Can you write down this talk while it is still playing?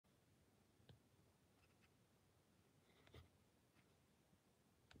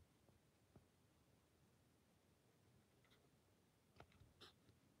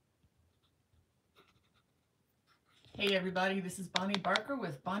Hey everybody, this is Bonnie Barker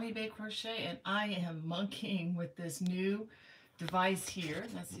with bonniebay Crochet, and I am monkeying with this new device here.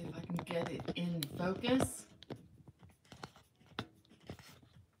 Let's see if I can get it in focus.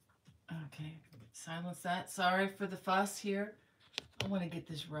 Okay, silence that. Sorry for the fuss here. I want to get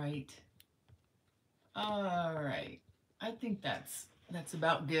this right. All right, I think that's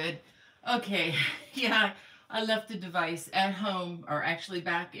about good. Okay, yeah, I left the device at home, or actually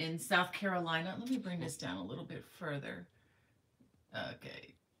back in South Carolina. Let me bring this down a little bit further.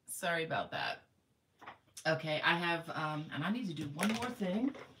 Okay, sorry about that. Okay, I have, and I need to do one more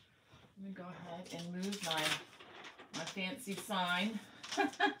thing. Let me go ahead and move my fancy sign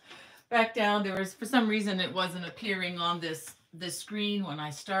back down. There was, for some reason, it wasn't appearing on this screen when I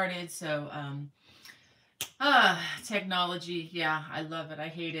started. So, technology, yeah, I love it. I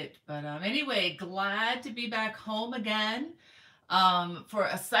hate it. But anyway, glad to be back home again for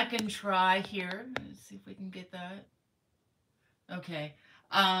a second try here. Let's see if we can get that. Okay.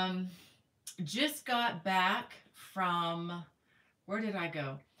 Um, just got back from, where did I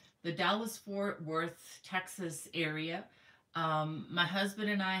go? The Dallas-Fort Worth, Texas area. My husband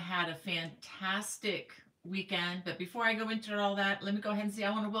and I had a fantastic weekend. But before I go into all that, let me go ahead and say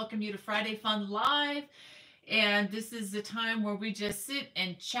I want to welcome you to Friday Fun Live. And this is the time where we just sit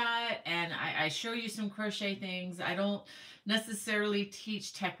and chat, and I show you some crochet things. I don't necessarily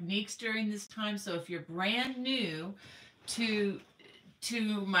teach techniques during this time. So if you're brand new to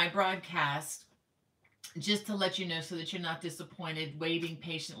my broadcast, just to let you know so that you're not disappointed waiting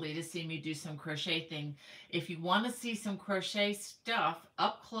patiently to see me do some crochet thing. If you want to see some crochet stuff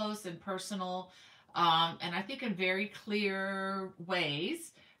up close and personal, and I think in very clear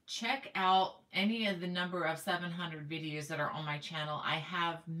ways, check out any of the number of 700 videos that are on my channel. I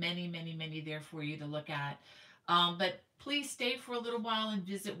have many, many, many there for you to look at. But please stay for a little while and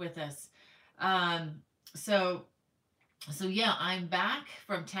visit with us. Um, so so yeah, I'm back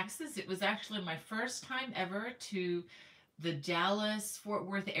from Texas. It was actually my first time ever to the Dallas Fort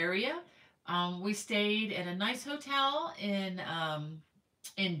Worth area. We stayed at a nice hotel in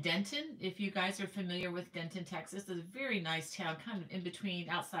Denton. If you guys are familiar with Denton, Texas, it's a very nice town, kind of in between,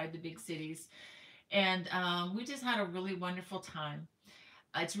 outside the big cities. And we just had a really wonderful time.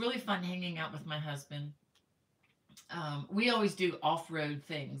 It's really fun hanging out with my husband. We always do off-road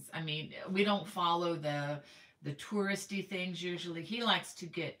things. I mean, we don't follow the touristy things usually. He likes to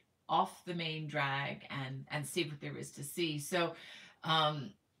get off the main drag and see what there is to see. So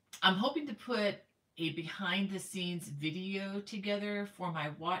um, I'm hoping to put a behind the scenes video together for my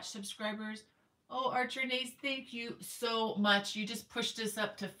watch subscribers. Oh, Archer Nace, thank you so much. You just pushed us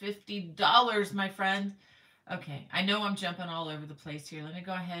up to $50, my friend. Okay, I know I'm jumping all over the place here. Let me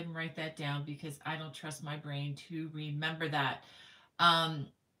go ahead and write that down because I don't trust my brain to remember that. Um,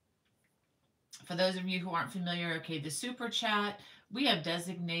 for those of you who aren't familiar, okay, the super chat, we have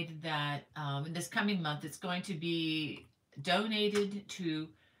designated that in this coming month, it's going to be donated to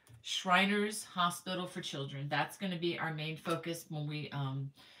Shriners Hospital for Children. That's going to be our main focus when we,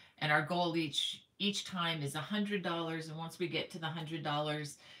 and our goal each time is $100. And once we get to the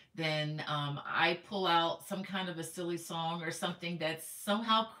 $100, then I pull out some kind of a silly song or something that's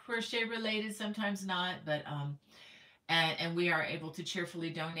somehow crochet related, sometimes not, but and we are able to cheerfully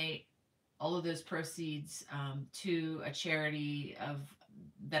donate all of those proceeds to a charity of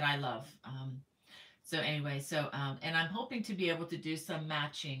that I love. So anyway, and I'm hoping to be able to do some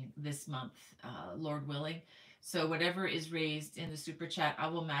matching this month, Lord willing. So whatever is raised in the super chat, I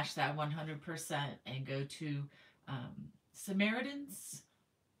will match that 100% and go to Samaritans,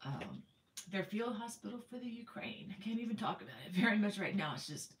 their field hospital for the Ukraine. I can't even talk about it very much right now. It's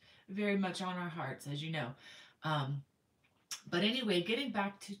just very much on our hearts, as you know. But anyway, getting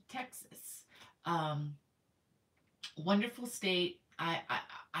back to Texas, wonderful state. I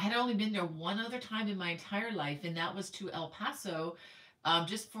had only been there one other time in my entire life, and that was to El Paso,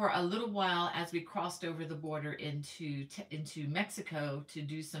 just for a little while as we crossed over the border into Mexico to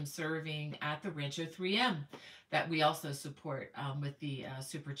do some serving at the Rancho 3M that we also support with the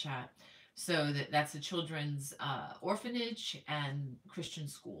super chat. So that's a children's orphanage and Christian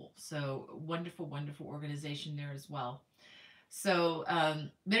school. So wonderful, wonderful organization there as well. So,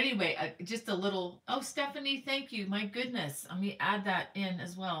 but anyway, just a little, oh, Stephanie, thank you. My goodness. Let me add that in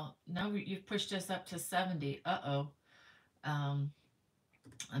as well. Now you've pushed us up to 70. Uh-oh.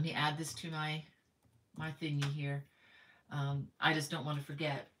 Let me add this to my thingy here. I just don't want to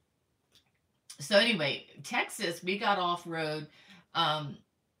forget. So anyway, Texas, we got off-road.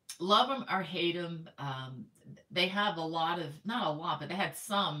 Love them or hate them. They have a lot of, not a lot, but they had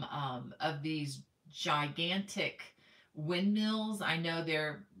some of these gigantic windmills. I know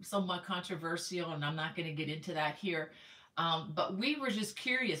they're somewhat controversial, and I'm not going to get into that here. But we were just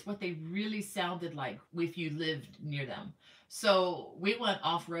curious what they really sounded like if you lived near them. So we went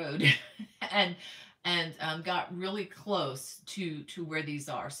off road and got really close to where these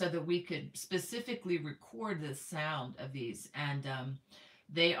are, so that we could specifically record the sound of these. And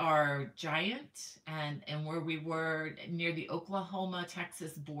they are giant, and where we were near the Oklahoma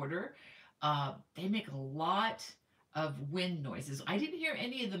Texas border, they make a lot of wind noises. I didn't hear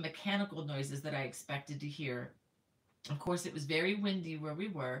any of the mechanical noises that I expected to hear. Of course, it was very windy where we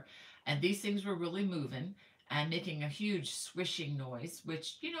were, and these things were really moving and making a huge swishing noise,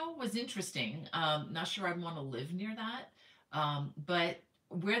 which, was interesting. Not sure I'd want to live near that. But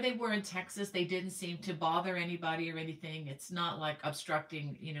where they were in Texas, they didn't seem to bother anybody or anything. It's not like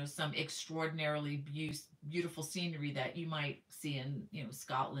obstructing, some extraordinarily beautiful scenery that you might see in,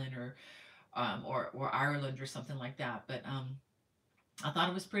 Scotland or Ireland or something like that. But I thought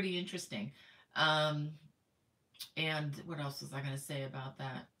it was pretty interesting. Um, and what else was I going to say about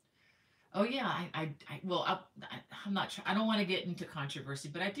that? Oh yeah, well, I'm not sure. I don't want to get into controversy,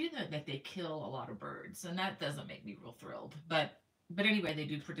 but I do know that they kill a lot of birds, and that doesn't make me real thrilled. But anyway, they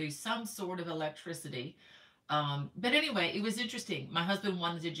do produce some sort of electricity. But anyway, it was interesting. My husband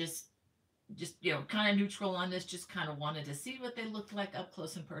wanted to just kind of neutral on this, just kind of wanted to see what they looked like up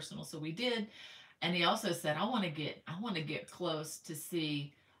close and personal. So we did, and he also said, I want to get close to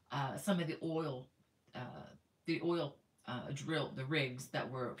see some of uh, the oil drill, the rigs that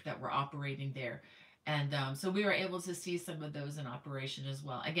were operating there. And so we were able to see some of those in operation as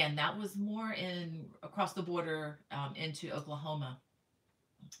well. Again, that was more in across the border into Oklahoma,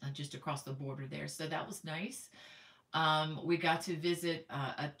 just across the border there. So that was nice. We got to visit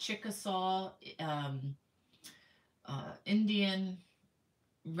a Chickasaw Indian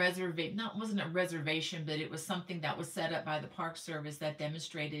reservation. Not wasn't a reservation, but it was something that was set up by the Park Service that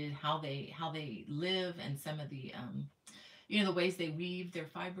demonstrated how they live, and some of the the ways they weave their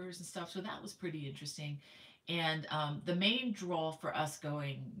fibers and stuff. So that was pretty interesting. And the main draw for us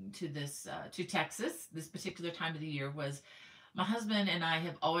going to this to Texas this particular time of the year was my husband and I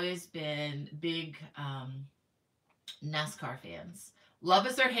have always been big NASCAR fans. Love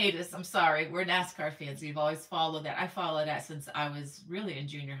us or hate us, I'm sorry, we're NASCAR fans. We've always followed that. I followed that since I was really in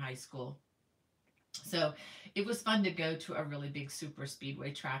junior high school. So it was fun to go to a really big super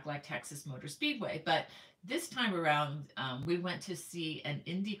speedway track like Texas Motor Speedway. But this time around, we went to see an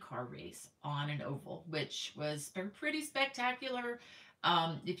IndyCar race on an oval, which was pretty spectacular.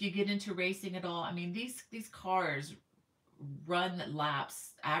 If you get into racing at all, I mean, these cars run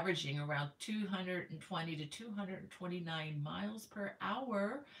laps averaging around 220 to 229 miles per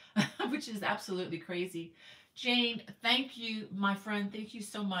hour, which is absolutely crazy. Jane, thank you, my friend. Thank you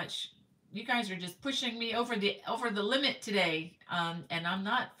so much. You guys are just pushing me over the limit today, and I'm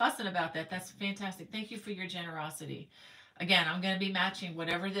not fussing about that. That's fantastic. Thank you for your generosity. Again, I'm going to be matching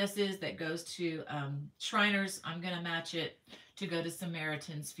whatever this is that goes to Shriners. I'm going to match it to go to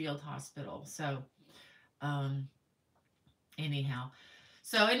Samaritan's Field Hospital. So, um, anyhow,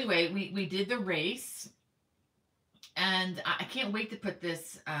 so anyway, we did the race, and I can't wait to put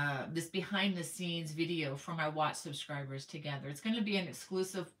this behind the scenes video for my watch subscribers together. It's going to be an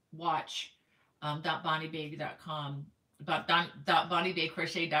exclusive watch .bonniebay.com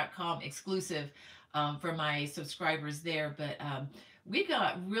 .bonniebay.crochet.com exclusive for my subscribers there. But we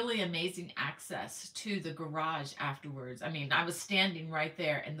got really amazing access to the garage afterwards. I mean, I was standing right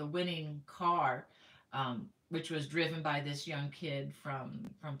there, and the winning car, which was driven by this young kid from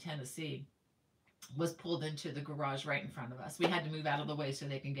Tennessee, was pulled into the garage right in front of us. We had to move out of the way so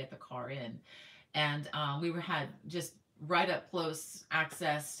they can get the car in, and had just right up close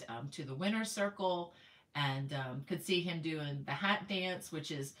access to the winner's circle, and could see him doing the hat dance, which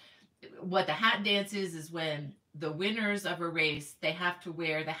is what the hat dance is when the winners of a race, they have to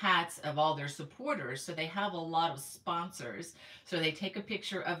wear the hats of all their supporters. So they have a lot of sponsors. So they take a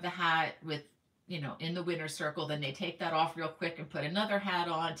picture of the hat with, in the winner's circle, then they take that off real quick and put another hat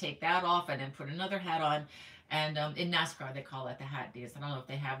on, take that off, and then put another hat on. And in NASCAR, they call it the hat dance. I don't know if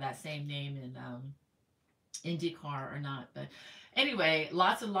they have that same name in IndyCar or not, but anyway,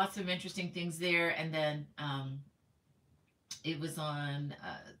 lots and lots of interesting things there. And then it was on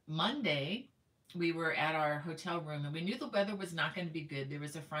Monday. We were at our hotel room, and we knew the weather was not going to be good. There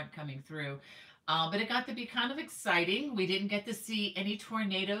was a front coming through. But it got to be kind of exciting. We didn't get to see any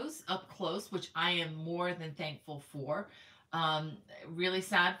tornadoes up close, which I am more than thankful for. Um, really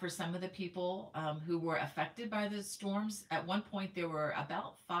sad for some of the people who were affected by the storms. At one point, there were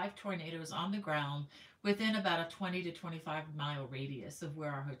about 5 tornadoes on the ground within about a 20 to 25-mile radius of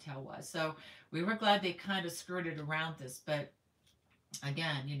where our hotel was. So we were glad they kind of skirted around this. But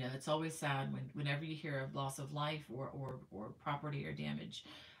again, you know, it's always sad whenever you hear of loss of life or property or damage.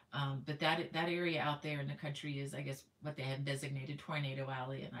 But that area out there in the country is, I guess, what they have designated Tornado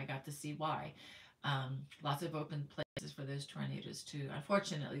Alley, and I got to see why. Lots of open places for those tornadoes to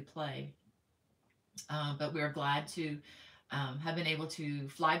unfortunately play. But we are glad to have been able to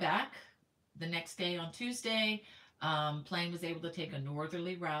fly back the next day on Tuesday. Plane was able to take a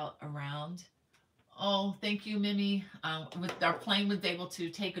northerly route around. Oh, thank you, Mimi. With our plane was able to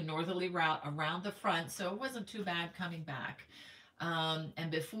take a northerly route around the front, so it wasn't too bad coming back. And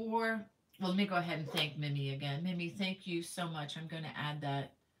before, well, let me go ahead and thank Mimi again. Mimi, thank you so much. I'm going to add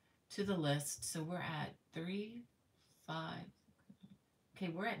that to the list. So we're at 3, 5.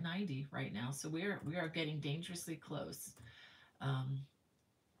 Okay, we're at 90 right now, so we are getting dangerously close um,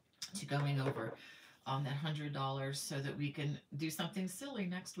 to going over on that $100 so that we can do something silly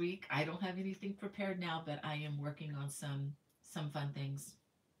next week. I don't have anything prepared now, but I am working on some fun things.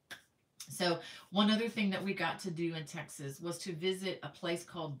 So one other thing that we got to do in Texas was to visit a place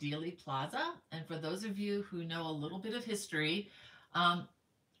called Dealey Plaza. And for those of you who know a little bit of history, um,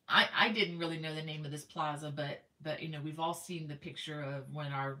 I didn't really know the name of this plaza, but you know, we've all seen the picture of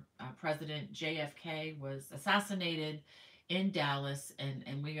when our president JFK was assassinated in Dallas, and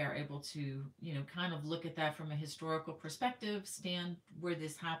we are able to, you know, kind of look at that from a historical perspective, stand where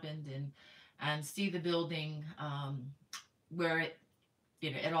this happened, and see the building where it,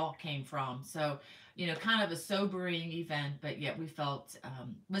 you know, it all came from. So, you know, kind of a sobering event, but yet we felt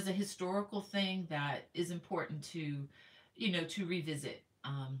was a historical thing that is important to, you know, to revisit.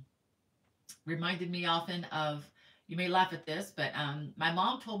 Reminded me often of, you may laugh at this, but my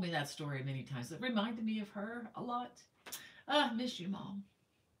mom told me that story many times. It reminded me of her a lot. Miss you, Mom.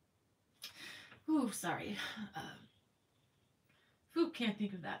 Ooh, sorry. Can't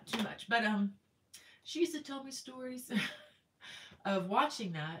think of that too much. But she used to tell me stories of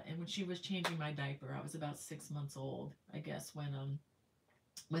watching that, and when she was changing my diaper, I was about 6 months old, I guess,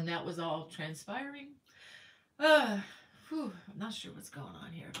 when that was all transpiring. Uh, I'm not sure what's going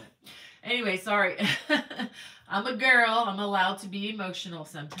on here, but anyway, sorry. I'm a girl. I'm allowed to be emotional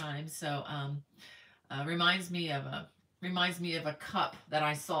sometimes. So, reminds me of a cup that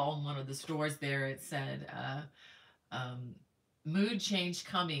I saw in one of the stores there. It said, "Mood change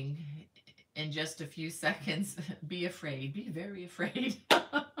coming in just a few seconds. Be afraid. Be very afraid."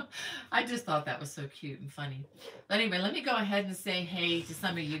 I just thought that was so cute and funny. But anyway, let me go ahead and say hey to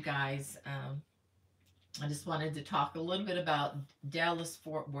some of you guys. I just wanted to talk a little bit about Dallas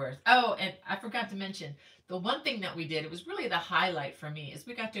Fort Worth. Oh, and I forgot to mention the one thing that we did, it was really the highlight for me, is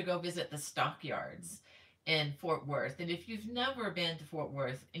we got to go visit the stockyards in Fort Worth. And if you've never been to Fort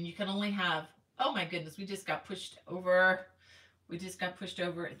Worth and you can only have, oh my goodness, we just got pushed over. We just got pushed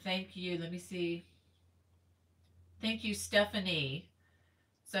over. Thank you. Let me see. Thank you, Stephanie.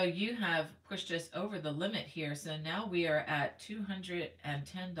 So you have pushed us over the limit here. So now we are at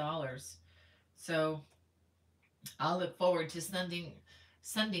 $210. So I'll look forward to sending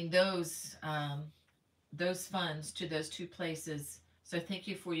those funds to those two places. So thank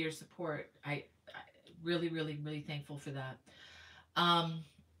you for your support. I really, really, really thankful for that. Um,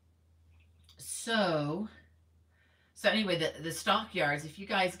 so so anyway, the stockyards, if you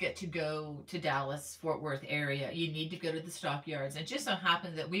guys get to go to Dallas, Fort Worth area, you need to go to the stockyards. And it just so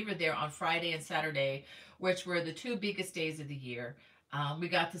happened that we were there on Friday and Saturday, which were the two biggest days of the year. We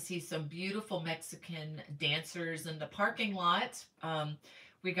got to see some beautiful Mexican dancers in the parking lot.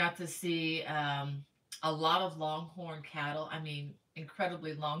 We got to see a lot of longhorn cattle. I mean,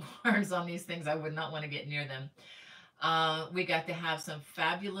 incredibly long horns on these things. I would not want to get near them. We got to have some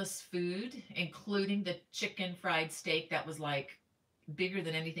fabulous food, including the chicken fried steak that was like bigger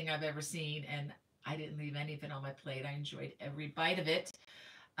than anything I've ever seen. And I didn't leave any of it on my plate. I enjoyed every bite of it.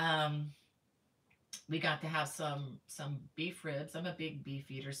 Um, we got to have some beef ribs. I'm a big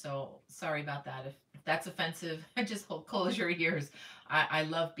beef eater, so sorry about that. If that's offensive, just close your ears. I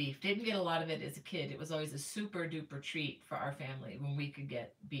love beef. Didn't get a lot of it as a kid. It was always a super duper treat for our family when we could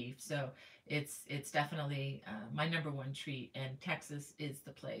get beef. So it's definitely my number one treat, and Texas is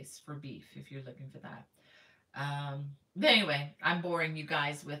the place for beef if you're looking for that. But anyway, I'm boring you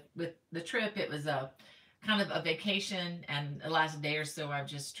guys with the trip. It was a kind of a vacation, and the last day or so I've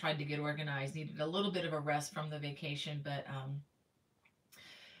just tried to get organized. Needed a little bit of a rest from the vacation, but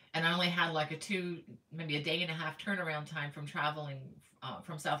and I only had like maybe a day and a half turnaround time from traveling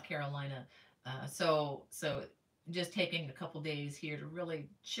from South Carolina. So just taking a couple days here to really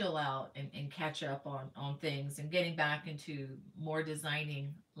chill out and catch up on things and getting back into more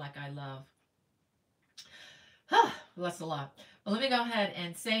designing like I love. Well, that's a lot. Well, let me go ahead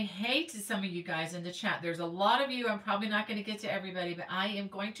and say hey to some of you guys in the chat. There's a lot of you. I'm probably not going to get to everybody, but I am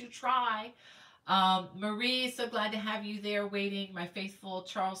going to try. Marie, so glad to have you there waiting, my faithful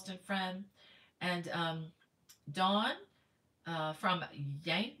Charleston friend. And Dawn from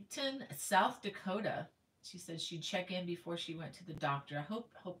Yankton, South Dakota. She said she'd check in before she went to the doctor. I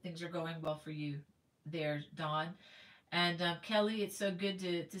hope things are going well for you there, Dawn. And Kelly, it's so good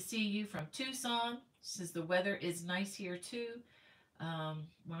to see you from Tucson. She says the weather is nice here too.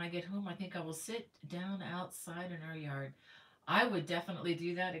 When I get home, I think I will sit down outside in our yard. I would definitely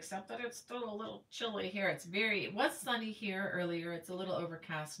do that, except that it's still a little chilly here. It was sunny here earlier. It's a little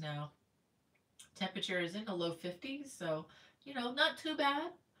overcast now. Temperature is in the low 50s, so, not too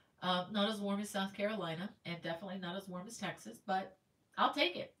bad. Not as warm as South Carolina, and definitely not as warm as Texas, but I'll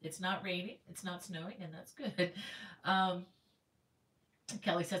take it. It's not raining, it's not snowing, and that's good. Um,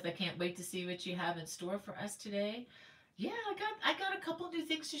 Kelly says, I can't wait to see what you have in store for us today. Yeah, I got a couple new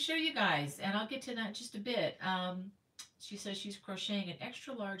things to show you guys, and I'll get to that in just a bit. She says she's crocheting an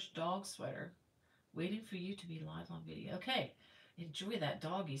extra large dog sweater, waiting for you to be live on video. Okay, enjoy that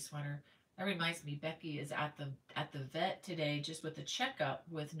doggy sweater. That reminds me, Becky is at the vet today, just with a checkup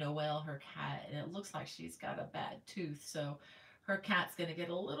with Noelle, her cat, and it looks like she's got a bad tooth. So her cat's going to get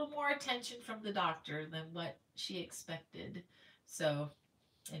a little more attention from the doctor than what she expected. So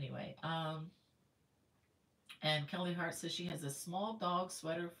anyway, and Kelly Hart says she has a small dog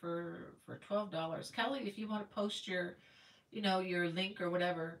sweater for $12. Kelly, if you want to post your your link or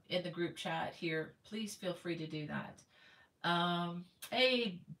whatever in the group chat here, please feel free to do that.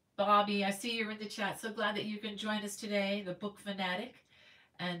 Hey, Bobby, I see you're in the chat. So glad that you can join us today, the book fanatic.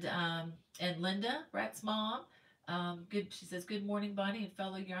 And Linda, Brett's mom. Good. She says, good morning, Bonnie and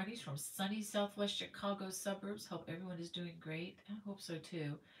fellow Yarnies from sunny Southwest Chicago suburbs. Hope everyone is doing great. I hope so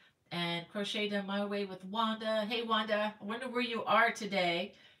too. And Crochet Done My Way with Wanda. Hey, Wanda, I wonder where you are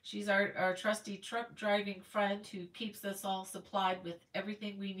today. She's our trusty truck driving friend who keeps us all supplied with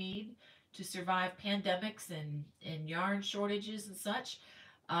everything we need to survive pandemics and yarn shortages and such.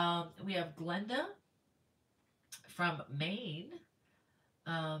 We have Glenda from Maine.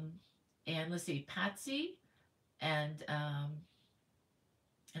 And let's see, Patsy and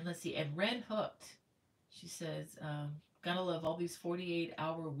let's see, and Red Hooked. She says, gotta love all these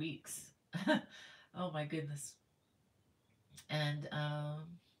 48-hour weeks. Oh my goodness. And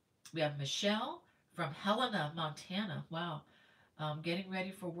we have Michelle from Helena, Montana. Wow. Getting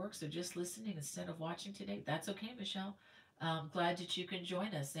ready for work, so just listening instead of watching today. That's okay, Michelle. Glad that you can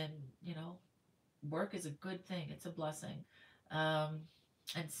join us. And, work is a good thing. It's a blessing. And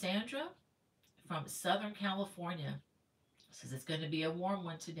Sandra from Southern California says it's going to be a warm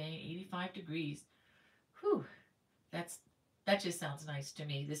one today, 85 degrees. Whew, that just sounds nice to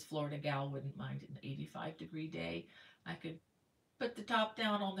me. This Florida gal wouldn't mind an 85-degree day. I could put the top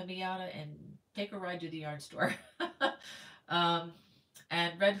down on the Miata and take a ride to the yarn store.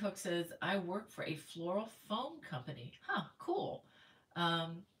 And Red Hook says, I work for a floral foam company. Huh, cool.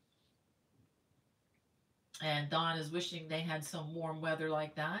 And Dawn is wishing they had some warm weather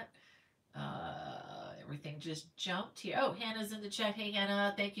like that. Everything just jumped here. Oh, Hannah's in the chat. Hey,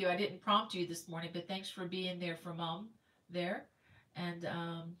 Hannah, thank you. I didn't prompt you this morning, but thanks for being there for Mom there. And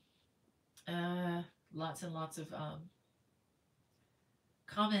lots and lots of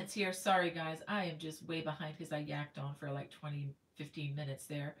comments here. Sorry, guys. I am just way behind because I yacked on for like 15 minutes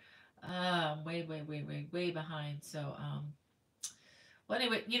there. Way behind. So, well,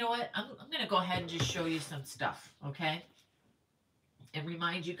 anyway, you know what? I'm going to go ahead and just show you some stuff, okay? And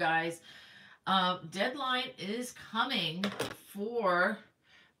remind you guys, deadline is coming for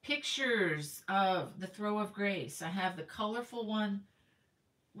pictures of the Throw of Grace. I have the colorful one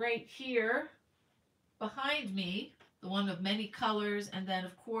right here behind me, the one of many colors, and then,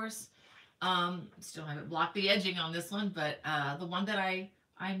 of course, still haven't blocked the edging on this one, but the one that I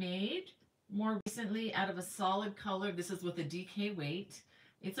made more recently out of a solid color. This is with a DK weight.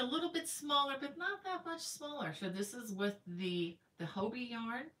 It's a little bit smaller, but not that much smaller. So this is with the Hobie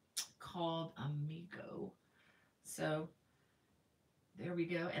yarn called Amigo. So there we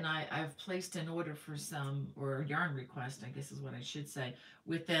go. And I've placed an order for some, or yarn request, I guess is what I should say,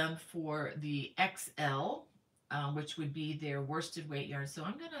 with them for the XL, which would be their worsted weight yarn. So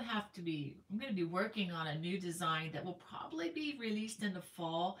I'm going to be working on a new design that will probably be released in the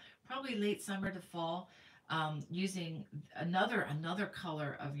fall, probably late summer to fall, using another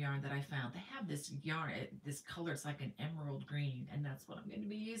color of yarn that I found. They have this yarn, this color, it's like an emerald green, and that's what I'm going to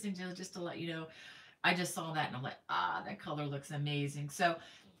be using just to let you know. I just saw that and I'm like, ah, that color looks amazing. So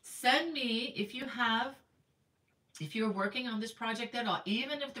send me if you have, if you're working on this project at all,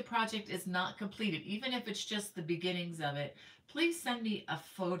 even if the project is not completed, even if it's just the beginnings of it, please send me a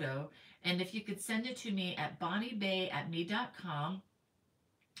photo. And if you could send it to me at bonniebay@me.com.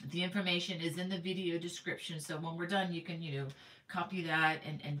 The information is in the video description. So when we're done, you can, copy that,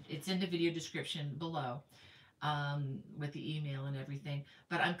 and it's in the video description below, with the email and everything.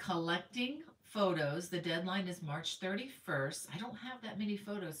 But I'm collecting photos. The deadline is March 31st. I don't have that many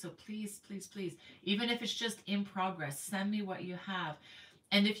photos, so please, please, please, even if it's just in progress, send me what you have.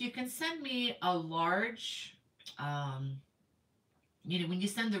 And if you can send me a large, when you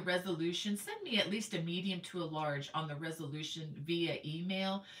send the resolution, send me at least a medium to a large on the resolution via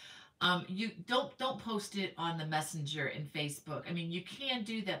email. You don't post it on the messenger in Facebook. I mean, you can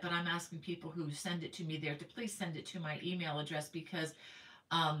do that, but I'm asking people who send it to me there to please send it to my email address, because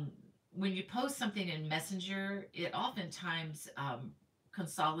um, when you post something in messenger, it oftentimes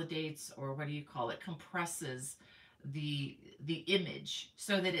consolidates, or what do you call it, compresses the image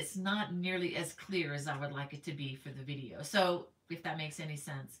so that it's not nearly as clear as I would like it to be for the video. So if that makes any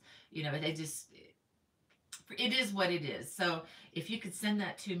sense, they just, it is what it is. So if you could send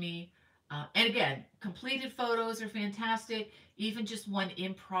that to me, and again, completed photos are fantastic. Even just one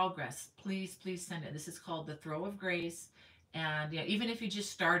in progress, please, please send it. This is called the Throw of Grace. And even if you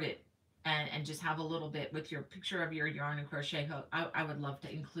just start it and just have a little bit with your picture of your yarn and crochet hook, I would love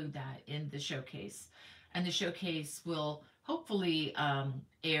to include that in the showcase. And the showcase will hopefully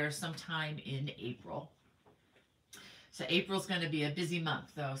air sometime in April. So April's going to be a busy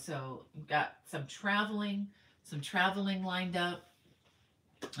month though. So we've got some traveling lined up.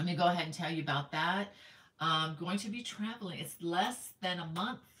 Let me go ahead and tell you about that. I'm going to be traveling. It's less than a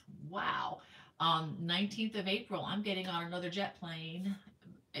month. Wow. 19th of April, I'm getting on another jet plane,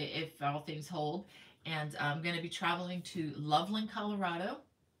 if all things hold. And I'm going to be traveling to Loveland, Colorado.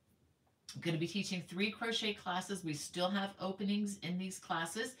 I'm going to be teaching 3 crochet classes. We still have openings in these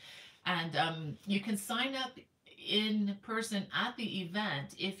classes. And you can sign up in person at the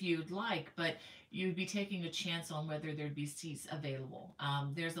event if you'd like, but you'd be taking a chance on whether there'd be seats available.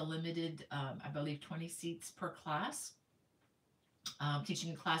 There's a limited, I believe, 20 seats per class.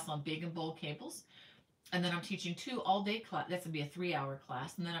 Teaching a class on big and bold cables. And then I'm teaching 2 all-day class. That's going to be a 3-hour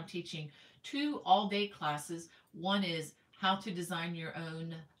class. And then I'm teaching 2 all-day classes. One is how to design your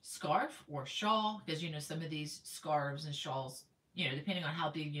own scarf or shawl, because, some of these scarves and shawls, depending on how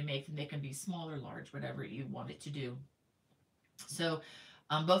big you make them, they can be small or large, whatever you want it to do. So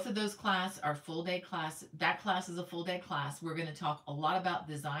both of those classes are full day class. That class is a full day class. We're going to talk a lot about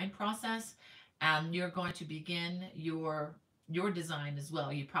design process, and you're going to begin your design as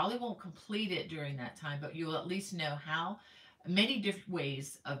well. You probably won't complete it during that time, but you'll at least know how many different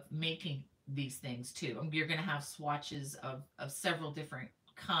ways of making these things too. You're going to have swatches of several different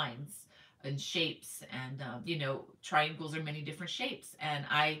kinds and shapes, and triangles are many different shapes, and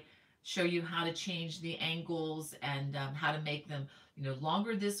I show you how to change the angles, and how to make them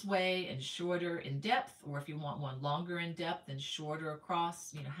longer this way and shorter in depth, or if you want one longer in depth and shorter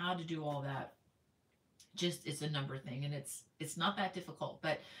across, how to do all that. Just, it's a number thing, and it's not that difficult,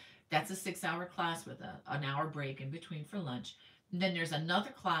 but that's a 6-hour class with an hour break in between for lunch. And then there's another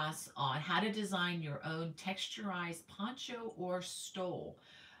class on how to design your own texturized poncho or stole.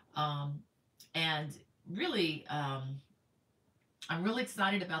 And really, I'm really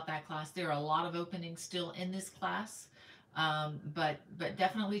excited about that class. There are a lot of openings still in this class, but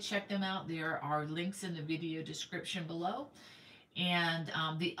definitely check them out. There are links in the video description below. And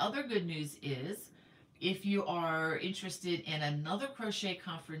the other good news is, if you are interested in another crochet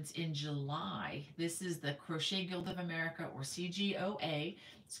conference in July, this is the Crochet Guild of America, or CGOA.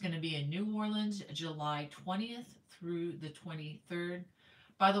 It's going to be in New Orleans, July 20th through the 23rd.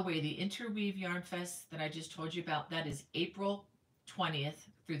 By the way, the Interweave Yarn Fest that I just told you about, that is April 20th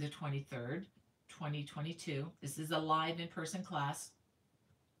through the 23rd, 2022. This is a live in-person class.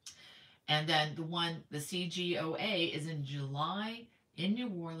 And then the CGOA is in July in New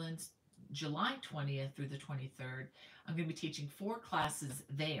Orleans, July 20th through the 23rd. I'm going to be teaching 4 classes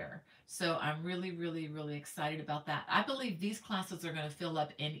there. So I'm really, really, really excited about that. I believe these classes are going to fill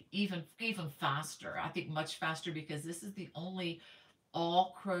up in even faster. I think much faster, because this is the only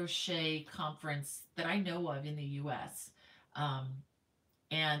all crochet conference that I know of in the US.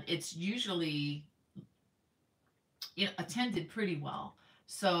 And it's usually attended pretty well.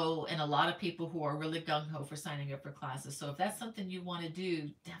 So, and a lot of people who are really gung-ho for signing up for classes. So if that's something you want to do,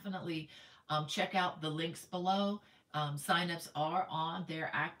 definitely check out the links below. Signups are on,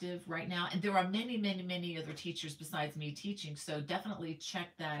 they're active right now. And there are many, many, many other teachers besides me teaching. So definitely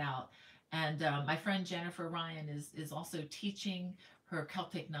check that out. And my friend Jennifer Ryan is also teaching her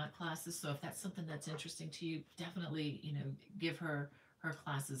Celtic knot classes. So if that's something that's interesting to you, definitely, give her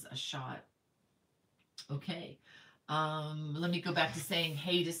classes a shot. Okay. Let me go back to saying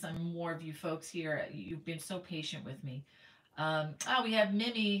hey to some more of you folks here. You've been so patient with me. We have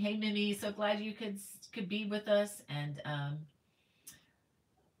Mimi. Hey, Mimi. So glad you could be with us. And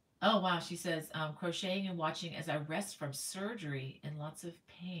oh wow, she says crocheting and watching as I rest from surgery in lots of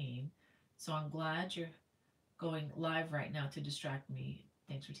pain. So I'm glad you're going live right now to distract me.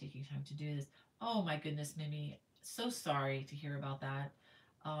 Thanks for taking time to do this. Oh my goodness, Mimi. So sorry to hear about that.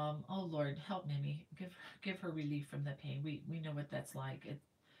 Oh Lord, help Mimi. Give her relief from the pain. We know what that's like.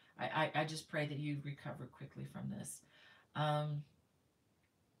 I just pray that you recover quickly from this. Um,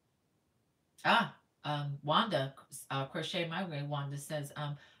 ah, Wanda, Crochet My Way. Wanda says,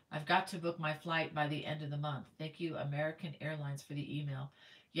 I've got to book my flight by the end of the month. Thank you, American Airlines, for the email.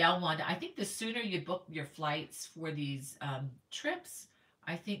 Yeah, Wanda, I think the sooner you book your flights for these trips,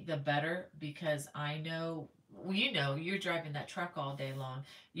 I think the better, because I know, well, you're driving that truck all day long.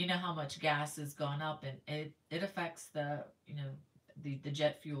 You know how much gas has gone up, and it affects the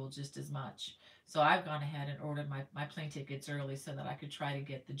jet fuel just as much. So I've gone ahead and ordered my plane tickets early so that I could try to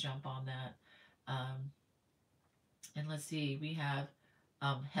get the jump on that. Um, and let's see, we have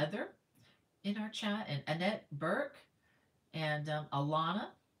Heather in our chat, and Annette Burke, and Alana,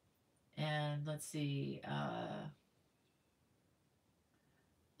 and let's see,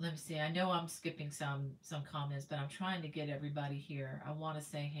 let me see. I know I'm skipping some comments, but I'm trying to get everybody here. I want to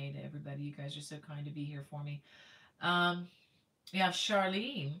say hey to everybody. You guys are so kind to be here for me. Um, we have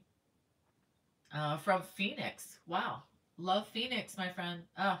Charlene from Phoenix. Wow, love Phoenix, my friend.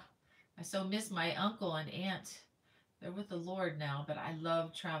 I so miss my uncle and aunt. They're with the Lord now, but I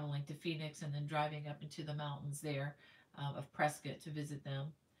love traveling to Phoenix and then driving up into the mountains there of Prescott to visit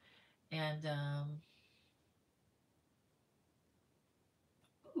them. And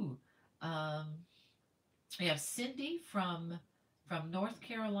ooh, um, we have Cindy from North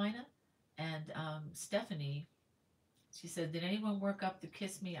Carolina, and Stephanie. She said, "Did anyone work up the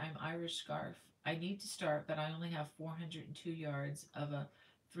Kiss Me I'm Irish scarf? I need to start, but I only have 402 yards of a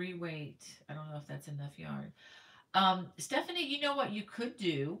three weight. I don't know if that's enough yarn." Stephanie, you know what you could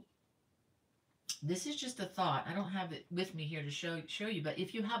do? This is just a thought. I don't have it with me here to show you, but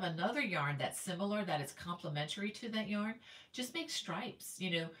if you have another yarn that's similar, that is complementary to that yarn, just make stripes.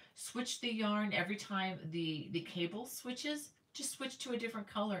 Switch the yarn every time the cable switches. Just switch to a different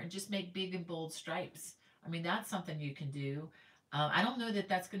color and just make big and bold stripes. I mean, that's something you can do. I don't know that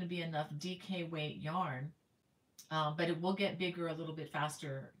that's going to be enough DK weight yarn, but it will get bigger a little bit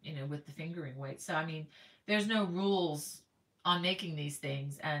faster, with the fingering weight. So, I mean, there's no rules on making these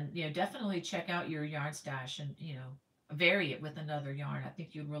things. And, definitely check out your yarn stash and, vary it with another yarn. I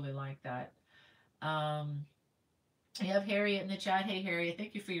think you'd really like that. Um, we have Harriet in the chat. Hey, Harriet,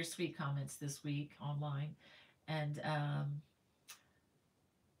 thank you for your sweet comments this week online. And,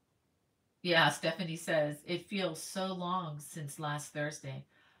 yeah, Stephanie says, it feels so long since last Thursday.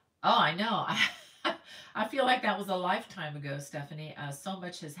 Oh, I know. I feel like that was a lifetime ago, Stephanie. So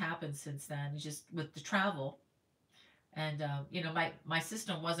much has happened since then, just with the travel. And, my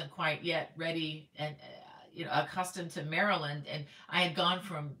system wasn't quite yet ready and, accustomed to Maryland. And I had gone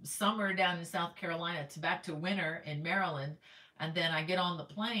from summer down in South Carolina to back to winter in Maryland. And then I get on the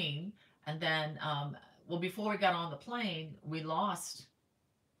plane. And then, well, before we got on the plane, we lost.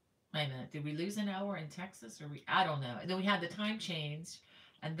 Wait a minute. Did we lose an hour in Texas? I don't know. Then we had the time change.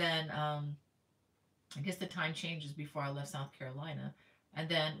 And then, I guess the time changes before I left South Carolina. And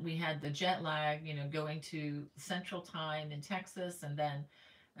then we had the jet lag, going to Central Time in Texas, and then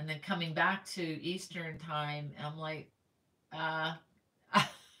coming back to Eastern Time. I'm like, uh,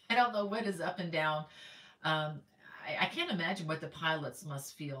 I don't know what is up and down. I can't imagine what the pilots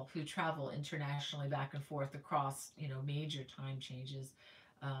must feel who travel internationally back and forth across, major time changes.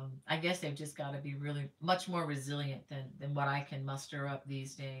 I guess they've just got to be really much more resilient than what I can muster up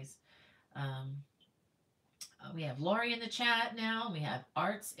these days. Um, we have Lori in the chat now. We have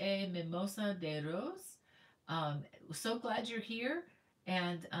Arts A Mimosa de Rose. So glad you're here.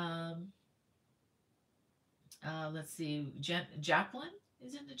 And let's see, Jacqueline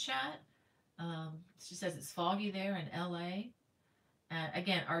is in the chat. She says it's foggy there in LA. And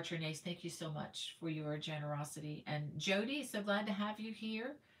again, Archer Nace, thank you so much for your generosity. And Jody, so glad to have you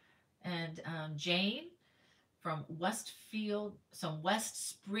here. And Jane from West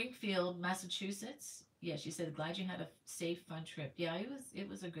Springfield, Massachusetts. Yeah, she said, glad you had a safe, fun trip. Yeah, it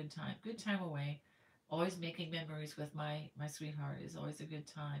was a good time. Good time away. Always making memories with my sweetheart is always a good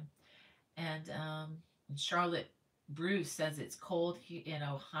time. And Charlotte Bruce says it's cold in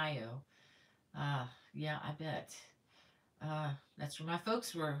Ohio. Yeah, I bet. That's where my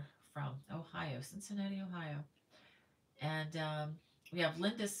folks were from, Ohio, Cincinnati, Ohio. And we have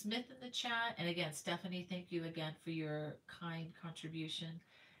Linda Smith in the chat. And again, Stephanie, thank you again for your kind contribution.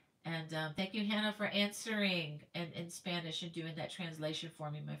 And thank you, Hannah, for answering in Spanish and doing that translation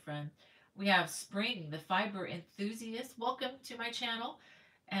for me, my friend. We have Spring, the fiber enthusiast. Welcome to my channel.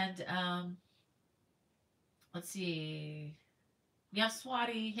 And let's see. We have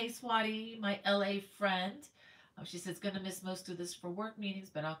Swati. Hey, Swati, my LA friend. She says, going to miss most of this for work meetings,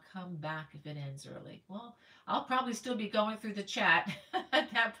 but I'll come back if it ends early. Well, I'll probably still be going through the chat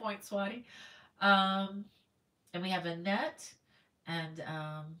at that point, Swati. And we have Annette and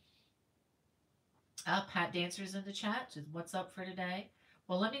Pat Dancer's in the chat. Just what's up for today?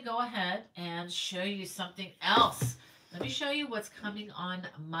 Well, let me go ahead and show you something else. Let me show you what's coming on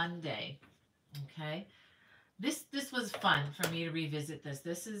Monday. Okay. This was fun for me to revisit this.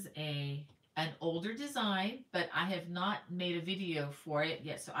 This is an older design, but I have not made a video for it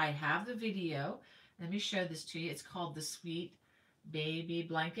yet. So I have the video. Let me show this to you. It's called the Sweet Baby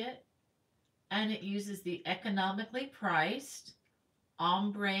Blanket. And it uses the economically priced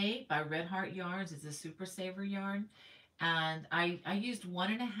ombre by Red Heart Yarns. It's a super saver yarn. And I used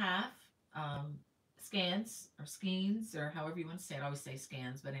 1.5 scans or skeins or however you want to say it. I always say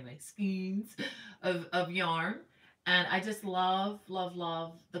scans, but anyway, skeins of yarn. And I just love, love,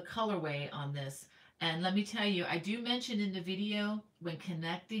 love the colorway on this. And let me tell you, I do mention in the video when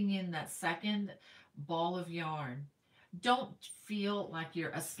connecting in that second ball of yarn, don't feel like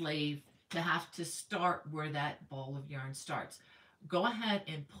you're a slave to have to start where that ball of yarn starts. Go ahead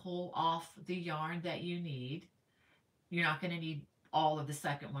and pull off the yarn that you need. You're not going to need all of the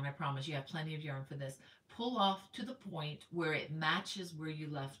second one, I promise. You have plenty of yarn for this. Pull off to the point where it matches where you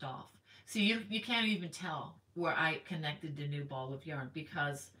left off. See, you can't even tell where I connected the new ball of yarn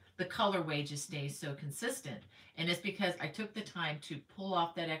because the colorway just stays so consistent. And it's because I took the time to pull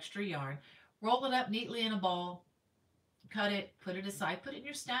off that extra yarn, roll it up neatly in a ball, cut it, put it aside, put it in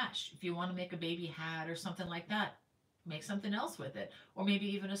your stash. If you want to make a baby hat or something like that, make something else with it, or maybe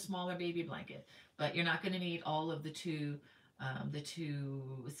even a smaller baby blanket. But you're not going to need all of the two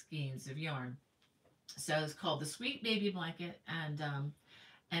skeins of yarn. So it's called the Sweet Baby Blanket,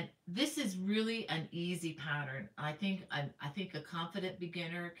 and this is really an easy pattern. I think a confident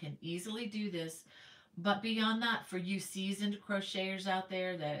beginner can easily do this. But beyond that, for you seasoned crocheters out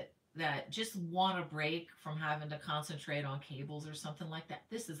there that just want a break from having to concentrate on cables or something like that,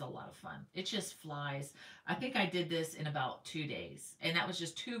 this is a lot of fun. It just flies. I think I did this in about 2 days, and that was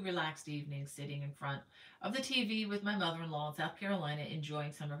just 2 relaxed evenings sitting in front of the TV with my mother-in-law in South Carolina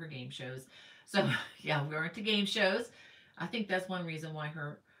enjoying some of her game shows. So yeah, we're into game shows. I think that's one reason why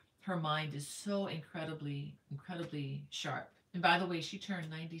her mind is so incredibly sharp. And by the way, she turned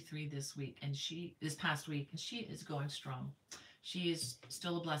 93 this past week, and she is going strong. She is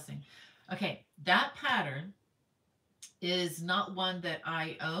still a blessing. Okay, that pattern is not one that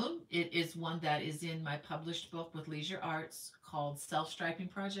I own. It is one that is in my published book with Leisure Arts called Self-Striping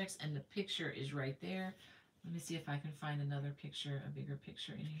Projects, and the picture is right there. Let me see if I can find another picture, a bigger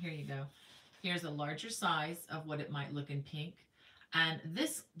picture. And here you go. Here's a larger size of what it might look in pink. And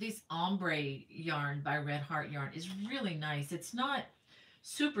this ombre yarn by Red Heart Yarn is really nice. It's not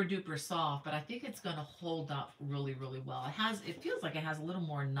super duper soft, but I think it's going to hold up really, really well. It feels like it has a little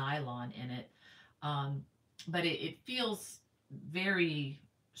more nylon in it, but it feels very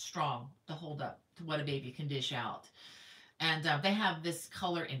strong to hold up to what a baby can dish out. And they have this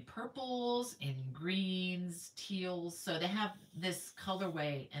color in purples, in greens, teals. So they have this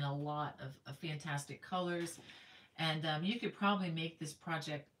colorway in a lot of fantastic colors. And you could probably make this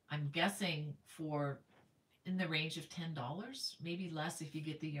project, I'm guessing, for in the range of $10, maybe less if you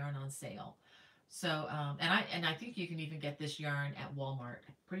get the yarn on sale. So, and I think you can even get this yarn at Walmart.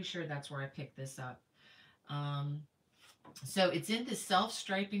 Pretty sure that's where I picked this up. So it's in the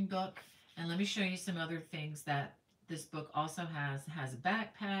self-striping book. And let me show you some other things that this book also has. It has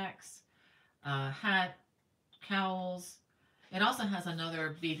backpacks, hat, cowls. It also has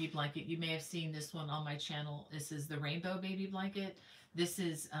another baby blanket. You may have seen this one on my channel. This is the rainbow baby blanket. This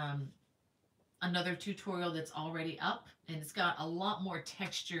is another tutorial that's already up, and it's got a lot more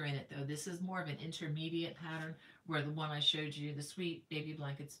texture in it though. This is more of an intermediate pattern, where the one I showed you, the Sweet Baby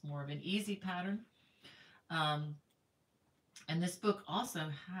Blanket's more of an easy pattern. And this book also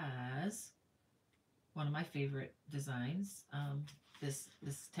has one of my favorite designs, this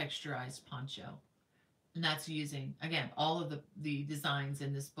texturized poncho. And that's using, again, all of the designs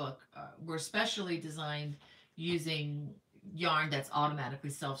in this book were specially designed using yarn that's automatically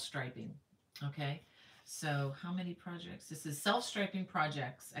self-striping. Okay. So how many projects? This is self-striping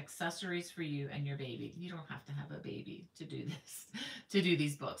projects, accessories for you and your baby. You don't have to have a baby to do this, to do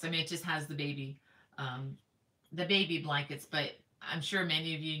these books. I mean, it just has um, the baby blankets, but I'm sure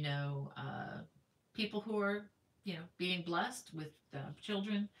many of you know people who are, being blessed with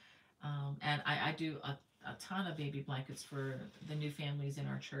children. And I do a ton of baby blankets for the new families in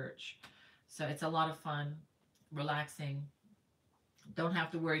our church. So it's a lot of fun, relaxing. Don't have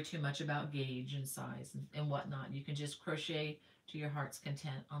to worry too much about gauge and size and whatnot. You can just crochet to your heart's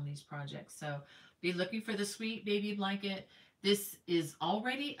content on these projects. So be looking for the sweet baby blanket. This is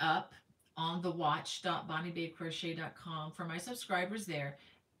already up on the watch.bonniebay.crochet.com for my subscribers there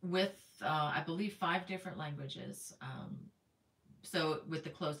with, I believe, 5 different languages. So with the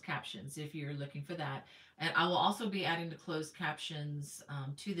closed captions, if you're looking for that. And I will also be adding the closed captions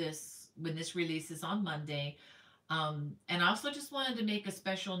to this when this releases on Monday. And I also just wanted to make a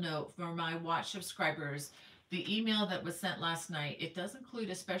special note for my watch subscribers. The email that was sent last night, it does include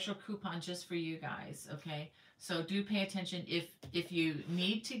a special coupon just for you guys, okay? So do pay attention. If you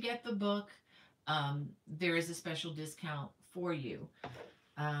need to get the book, there is a special discount for you.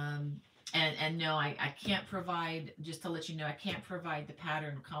 Um, and no, I can't provide, just to let you know, I can't provide the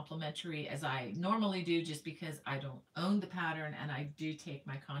pattern complimentary as I normally do, just because I don't own the pattern and I do take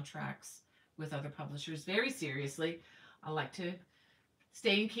my contracts with other publishers very seriously. I like to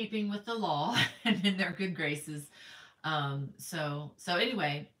stay in keeping with the law and in their good graces. So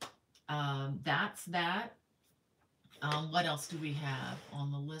anyway, that's that. What else do we have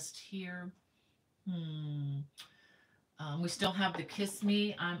on the list here? We still have the Kiss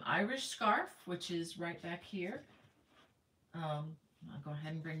Me, I'm Irish scarf, which is right back here. I'll go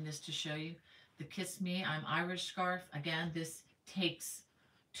ahead and bring this to show you. The Kiss Me, I'm Irish scarf. Again, this takes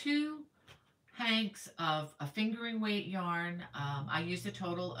 2 hanks of a fingering weight yarn. I used a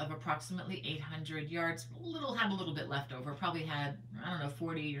total of approximately 800 yards. Have a little bit left over. Probably had, I don't know,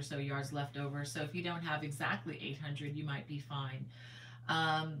 40 or so yards left over. So if you don't have exactly 800, you might be fine.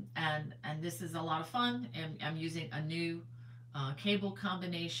 And this is a lot of fun. And I'm using a new cable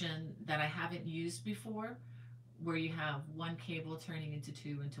combination that I haven't used before, where you have one cable turning into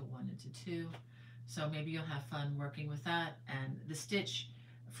two, into one, into two. So maybe you'll have fun working with that. And the stitch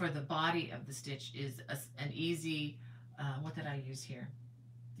for the body of the stitch is an easy, what did I use here?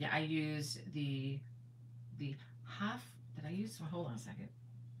 Yeah, I used the half, did I use, hold on a second.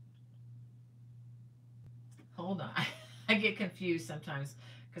 Hold on. I get confused sometimes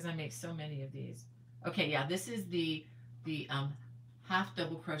because I make so many of these. Okay, yeah, this is the half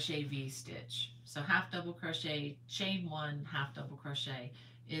double crochet V stitch. So half double crochet, chain one, half double crochet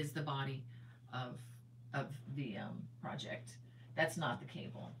is the body of the project. That's not the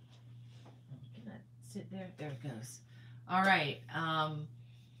cable. Can that sit there? There it goes. All right.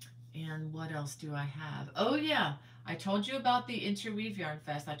 And what else do I have? Oh yeah, I told you about the Interweave Yarn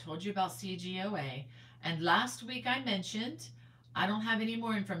Fest. I told you about CGOA. And last week I mentioned, I don't have any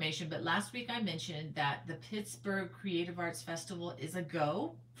more information, but last week I mentioned that the Pittsburgh Creative Arts Festival is a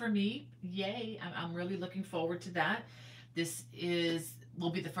go for me. Yay, I'm really looking forward to that. This will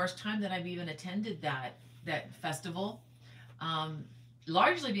be the first time that I've even attended that festival.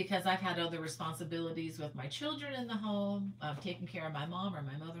 Largely because I've had other responsibilities with my children in the home, taking care of my mom or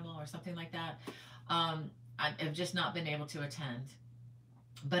my mother-in-law or something like that. I've just not been able to attend.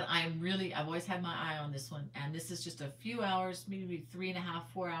 But I've always had my eye on this one. And this is just a few hours, maybe 3.5,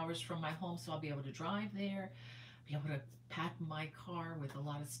 4 hours from my home. So I'll be able to drive there, be able to pack my car with a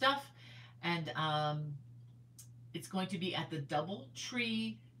lot of stuff. And it's going to be at the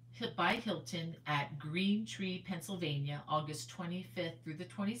Doubletree by Hilton at Green Tree, Pennsylvania, August 25th through the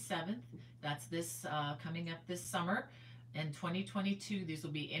 27th. That's this coming up this summer. In 2022, these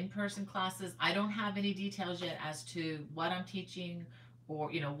will be in-person classes. I don't have any details yet as to what I'm teaching or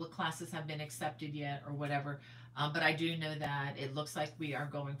what classes have been accepted yet or whatever. But I do know that it looks like we are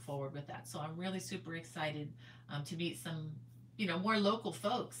going forward with that. So I'm really super excited to meet some more local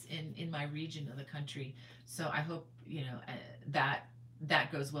folks in my region of the country. So I hope that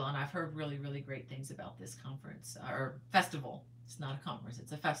goes well. And I've heard really, really great things about this conference or festival. It's not a conference,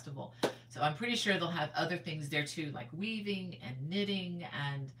 it's a festival. So I'm pretty sure they'll have other things there too, like weaving and knitting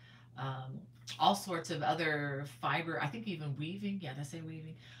and all sorts of other fiber. I think even weaving. Yeah, did I say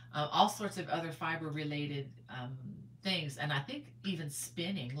weaving? All sorts of other fiber related things. And I think even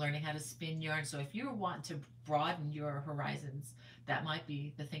spinning, learning how to spin yarn. So if you want to broaden your horizons, that might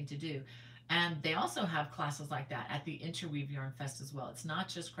be the thing to do. And they also have classes like that at the Interweave Yarn Fest as well. It's not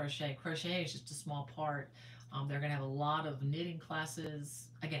just crochet. Crochet is just a small part. They're going to have a lot of knitting classes,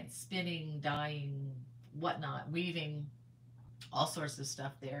 again, spinning, dyeing, whatnot, weaving. all sorts of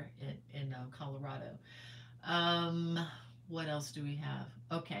stuff there in Colorado. Um, what else do we have?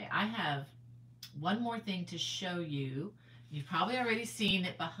 Okay, I have one more thing to show you. You've probably already seen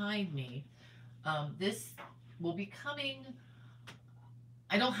it behind me. This will be coming.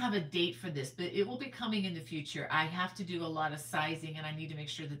 I don't have a date for this, but it will be coming in the future. I have to do a lot of sizing and I need to make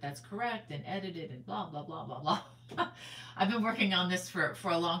sure that that's correct and edited and blah, blah, blah, blah, blah. I've been working on this for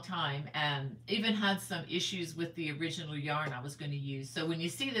a long time and even had some issues with the original yarn I was going to use. So when you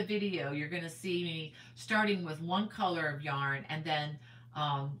see the video, you're going to see me starting with one color of yarn and then,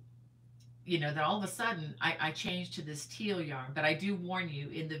 um, then all of a sudden I changed to this teal yarn. But I do warn you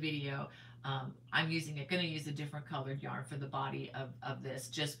in the video, I'm going to use a different colored yarn for the body of this.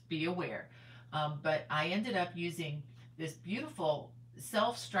 Just be aware. But I ended up using this beautiful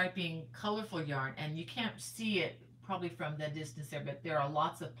self-striping colorful yarn, and you can't see it probably from the distance there, but there are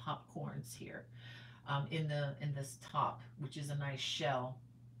lots of popcorns here in this top, which is a nice shell.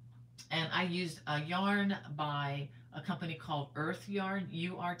 And I used a yarn by a company called Earth Yarn,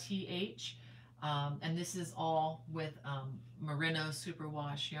 URTH. And this is all with merino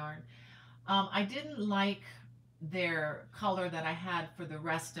superwash yarn. I didn't like their color that I had for the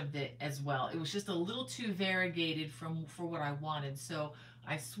rest of it as well. It was just a little too variegated for what I wanted. So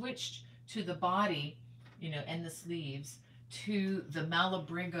I switched to the body, and the sleeves to the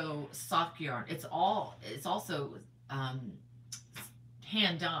Malabrigo sock yarn. It's also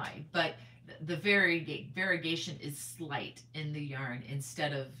hand dyed, but the variegation is slight in the yarn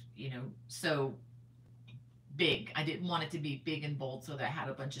instead of, so big. I didn't want it to be big and bold so that I had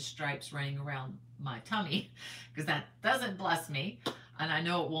a bunch of stripes running around my tummy because that doesn't bless me, and I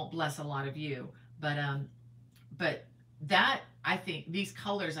know it won't bless a lot of you. But that I think these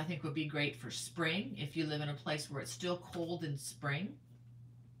colors I think would be great for spring if you live in a place where it's still cold in spring.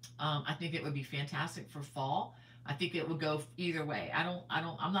 I think it would be fantastic for fall. I think it would go either way.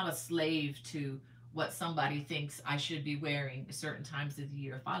 I'm not a slave to what somebody thinks I should be wearing at certain times of the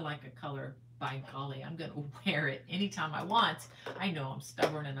year. If I like a color, by golly, I'm going to wear it anytime I want. I know I'm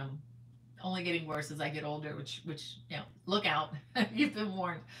stubborn and I'm only getting worse as I get older, which look out. You've been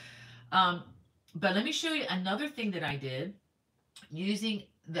warned. Um, but let me show you another thing that I did using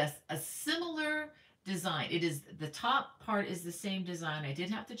a similar design. It is the top part is the same design. I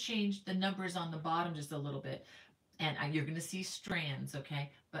did have to change the numbers on the bottom just a little bit, and you're going to see strands,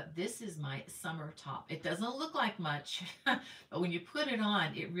 okay? But this is my summer top. It doesn't look like much, but when you put it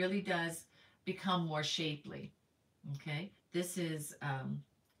on, it really does become more shapely, okay? This is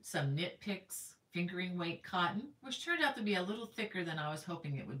some Knit Picks fingering weight cotton, which turned out to be a little thicker than I was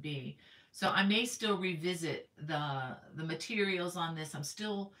hoping it would be. So I may still revisit the materials on this. I'm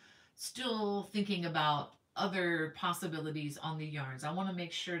still thinking about other possibilities on the yarns. I want to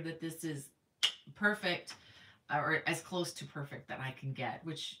make sure that this is perfect or as close to perfect that I can get,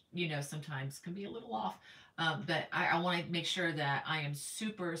 which sometimes can be a little off. But I want to make sure that I am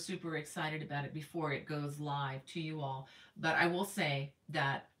super, super excited about it before it goes live to you all. But I will say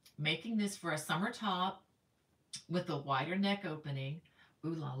that making this for a summer top with a wider neck opening,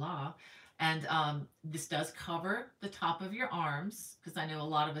 ooh la la, and this does cover the top of your arms, because I know a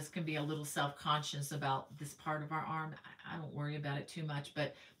lot of us can be a little self-conscious about this part of our arm. I don't worry about it too much,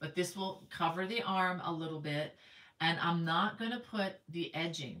 but this will cover the arm a little bit. And I'm not going to put the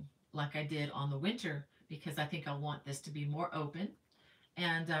edging like I did on the winter, because I think I want this to be more open.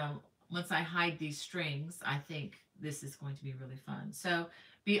 And once I hide these strings, I think this is going to be really fun. So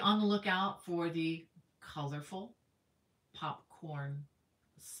be on the lookout for the colorful popcorn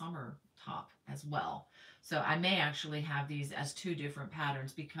summer top as well. So I may actually have these as two different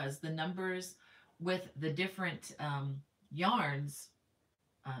patterns, because the numbers with the different yarns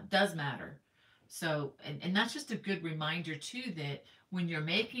does matter. So, and that's just a good reminder too, that when you're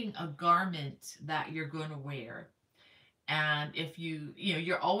making a garment that you're going to wear, and if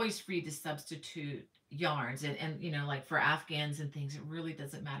you're always free to substitute yarns, and like for Afghans and things, it really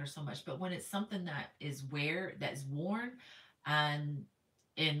doesn't matter so much. But when it's something that's worn,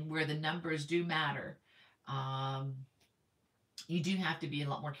 and where the numbers do matter, you do have to be a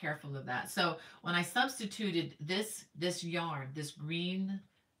lot more careful of that. So when I substituted this yarn, this green,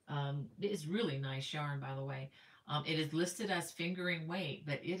 it is really nice yarn, by the way. It is listed as fingering weight,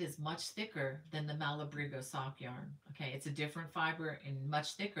 but it is much thicker than the Malabrigo sock yarn. Okay, it's a different fiber and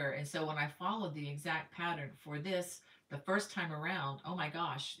much thicker. And so when I followed the exact pattern for this the first time around, oh my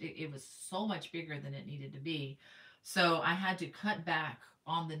gosh, it was so much bigger than it needed to be. So I had to cut back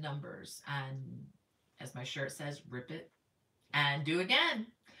on the numbers and, as my shirt says, rip it and do again.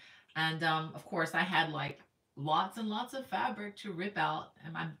 And of course, I had like lots and lots of fabric to rip out.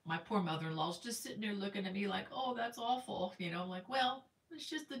 And my poor mother-in-law's just sitting there looking at me like, oh, that's awful. You know, I'm like, well, it's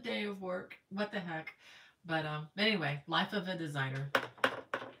just a day of work. What the heck? But anyway, life of a designer.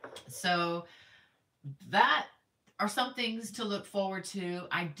 So that are some things to look forward to.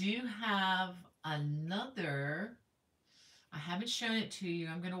 I do have another, I haven't shown it to you.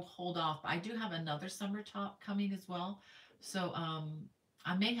 I'm going to hold off. I do have another summer top coming as well. So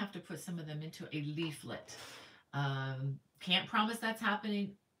I may have to put some of them into a leaflet. Can't promise that's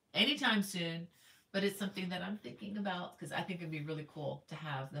happening anytime soon, but it's something that I'm thinking about because I think it'd be really cool to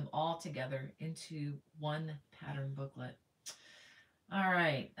have them all together into one pattern booklet. All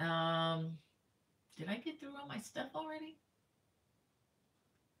right. Did I get through all my stuff already?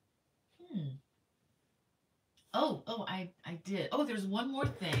 Oh, I did. Oh, there's one more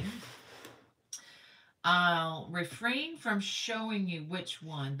thing. I'll refrain from showing you which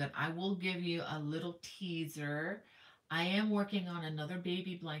one, but I will give you a little teaser. I am working on another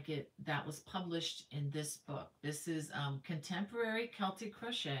baby blanket that was published in this book. This is Contemporary Celtic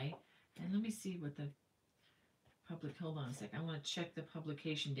Crochet. And let me see what the hold on a second. I want to check the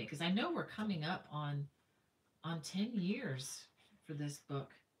publication date because I know we're coming up on 10 years for this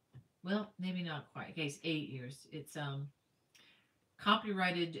book. Well, maybe not quite. Okay, it's 8 years. It's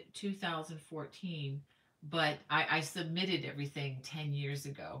copyrighted 2014, but I submitted everything 10 years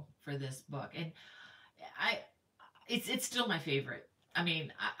ago for this book, and it's still my favorite. I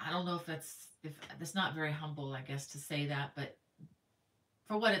mean, I don't know if that's not very humble, I guess, to say that, but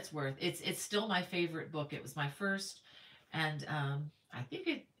for what it's worth, it's still my favorite book. It was my first, and I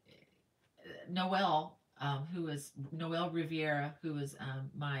think Noelle, who was Noelle Riviera, who was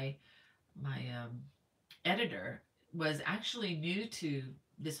my editor, was actually new to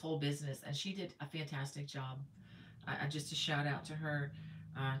this whole business, and she did a fantastic job. I just a shout out to her.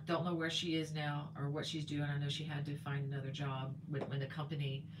 Don't know where she is now or what she's doing. I know she had to find another job when the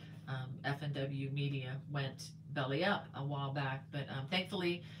company F&W Media went belly up a while back. But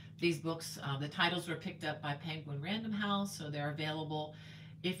thankfully, these books, the titles were picked up by Penguin Random House, so they're available.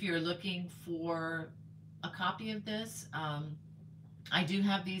 If you're looking for a copy of this, I do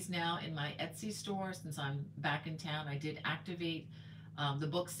have these now in my Etsy store since I'm back in town. I did activate the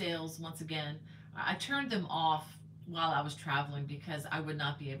book sales once again. I turned them off while I was traveling because I would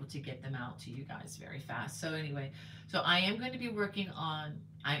not be able to get them out to you guys very fast. So anyway, so I am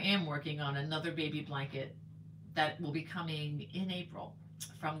working on another baby blanket that will be coming in April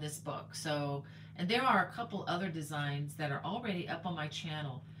from this book. So, and there are a couple other designs that are already up on my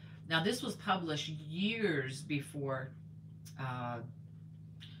channel. Now this was published years before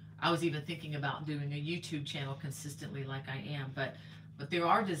I was even thinking about doing a YouTube channel consistently like I am, but there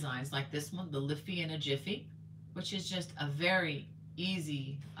are designs like this one, the Liffey in a Jiffy, which is just a very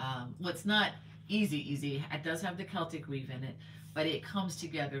easy, well, it's not easy. It does have the Celtic weave in it, but it comes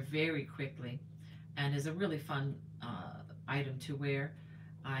together very quickly and is a really fun item to wear.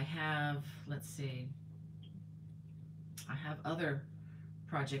 I have, let's see, I have other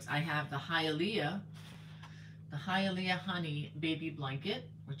projects. I have the Hialeah Honey Baby Blanket,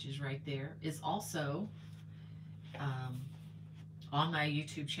 which is right there, is also on my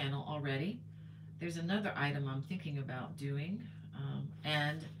YouTube channel already. There's another item I'm thinking about doing,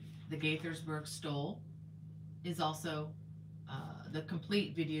 and the Gaithersburg Stole is also, the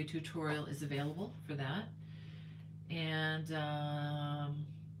complete video tutorial is available for that. And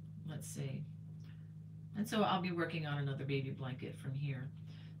let's see. And so I'll be working on another baby blanket from here.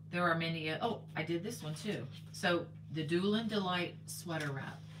 There are many, oh, I did this one too. So the Doolin Delight Sweater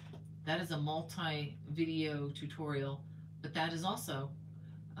Wrap. That is a multi-video tutorial, but that is also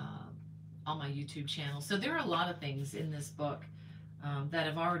on my YouTube channel. So there are a lot of things in this book that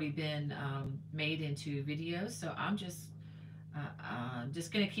have already been made into videos. So I'm just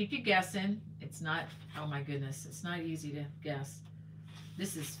going to keep you guessing. It's not, oh my goodness, it's not easy to guess.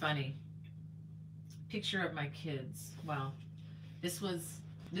 This is funny. Picture of my kids. Wow. This was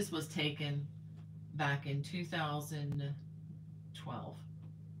taken back in 2012.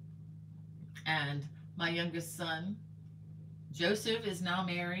 And my youngest son, Joseph, is now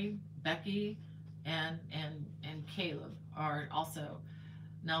married. Becky and Caleb are also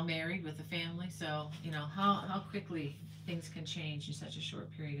now married with a family. So, you know, how quickly things can change in such a short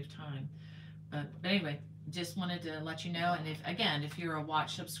period of time. But anyway, just wanted to let you know. And if you're a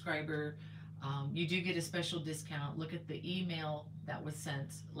watch subscriber, you do get a special discount. Look at the email that was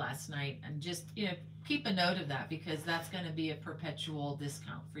sent last night and just, you know, keep a note of that because that's going to be a perpetual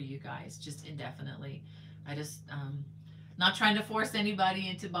discount for you guys, just indefinitely. I just, not trying to force anybody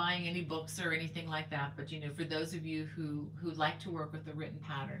into buying any books or anything like that, but, you know, for those of you who like to work with a written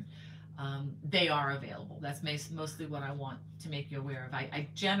pattern, they are available. That's mostly what I want to make you aware of. I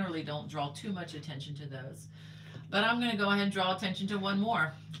generally don't draw too much attention to those, but I'm going to go ahead and draw attention to one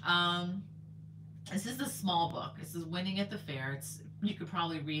more. Um, this is a small book. This is Winning at the Fair. You could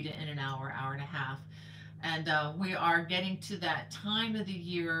probably read it in an hour, hour and a half. And we are getting to that time of the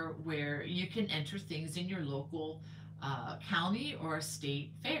year where you can enter things in your local county or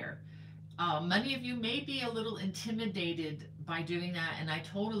state fair. Many of you may be a little intimidated by doing that, and I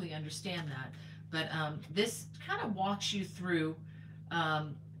totally understand that. But this kind of walks you through,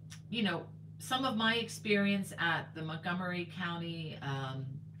 um, you know, some of my experience at the Montgomery County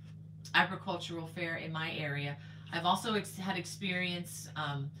Agricultural Fair in my area. I've also had experience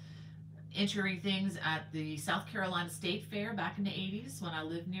entering things at the South Carolina State Fair back in the 80s when I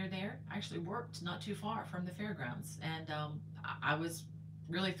lived near there. I actually worked not too far from the fairgrounds, and I was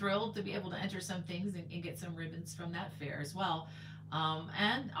really thrilled to be able to enter some things and get some ribbons from that fair as well.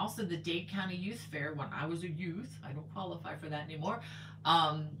 And also the Dade County Youth Fair when I was a youth. I don't qualify for that anymore.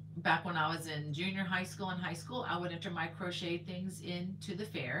 Back when I was in junior high school and high school, I would enter my crochet things into the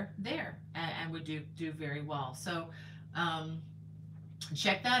fair there and would do very well. So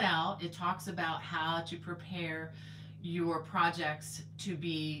check that out. It talks about how to prepare your projects to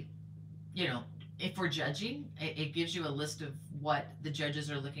be, you know, if we're judging, it gives you a list of what the judges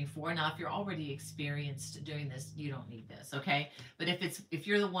are looking for. Now, if you're already experienced doing this, you don't need this, okay? But if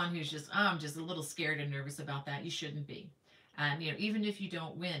you're the one who's just, oh, I'm just a little scared and nervous about that, you shouldn't be. And you know, even if you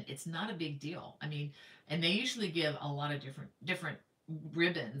don't win, it's not a big deal. I mean, and they usually give a lot of different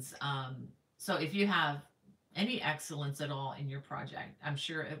ribbons. So if you have any excellence at all in your project, I'm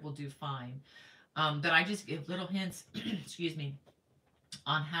sure it will do fine. But I just give little hints, excuse me,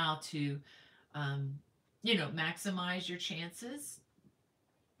 on how to um, you know, maximize your chances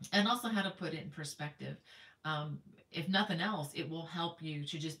and also how to put it in perspective. If nothing else, it will help you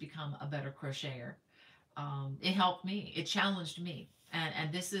to just become a better crocheter. It helped me, it challenged me.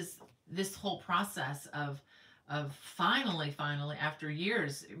 And this whole process of finally, after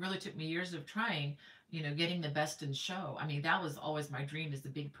years, it really took me years of trying, you know, getting the best in show. I mean, that was always my dream, is the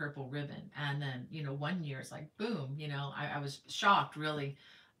big purple ribbon. And then, you know, one year it's like, boom, you know, I was shocked really,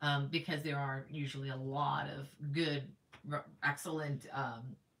 because there are usually a lot of good, excellent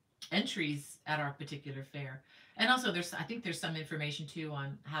entries at our particular fair. And also I think there's some information too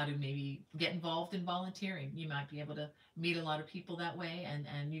on how to maybe get involved in volunteering. You might be able to meet a lot of people that way,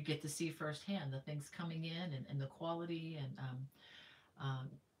 and you get to see firsthand the things coming in and the quality, and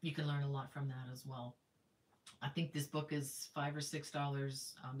you can learn a lot from that as well. I think this book is $5 or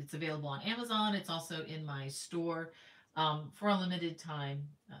 $6. It's available on Amazon. It's also in my store for a limited time,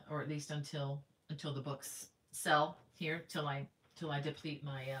 or at least until the books sell here, till I deplete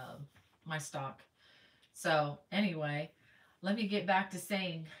my stock. So anyway, let me get back to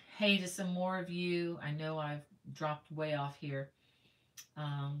saying hey to some more of you. I know I've dropped way off here.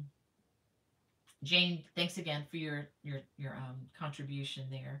 Um, Jane, thanks again for your contribution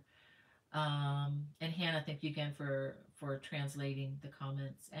there. And Hannah, thank you again for translating the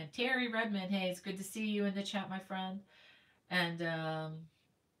comments. And Terry Redmond, hey, it's good to see you in the chat, my friend. And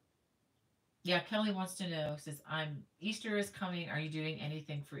yeah, Kelly wants to know, says, Easter is coming. Are you doing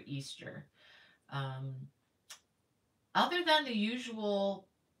anything for Easter? Um, Other than the usual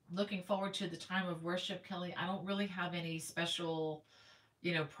looking forward to the time of worship, Kelly, I don't really have any special,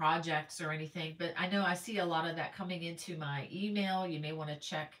 you know, projects or anything, but I know I see a lot of that coming into my email. You may want to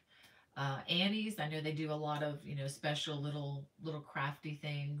check Annie's. I know they do a lot of, you know, special little crafty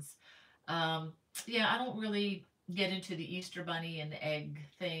things. Um, yeah, I don't really get into the Easter bunny and the egg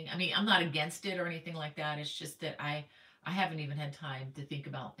thing. I mean, I'm not against it or anything like that. It's just that I haven't even had time to think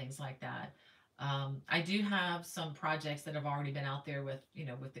about things like that. I do have some projects that have already been out there with, you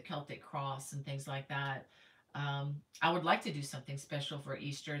know, with the Celtic cross and things like that. I would like to do something special for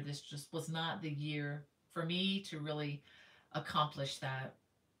Easter. This just was not the year for me to really accomplish that.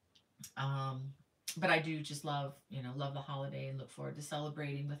 Um, but I do just love, you know, love the holiday and look forward to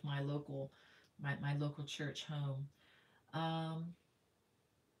celebrating with my local church home. Um,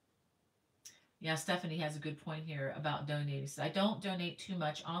 yeah, Stephanie has a good point here about donating. So I don't donate too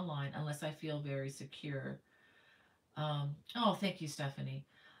much online unless I feel very secure. Oh, thank you, Stephanie.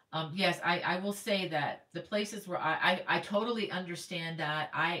 Yes, I will say that the places where I totally understand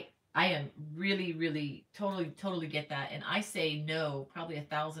that. I am really totally get that. And I say no probably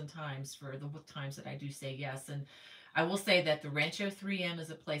 1,000 times for the times that I do say yes. And I will say that the Rancho 3M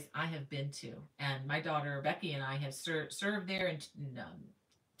is a place I have been to. And my daughter Becky and I have served there in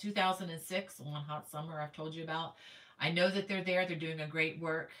 2006, one hot summer I've told you about. I know that they're there. They're doing a great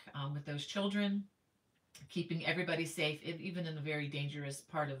work with those children. keeping everybody safe, even in a very dangerous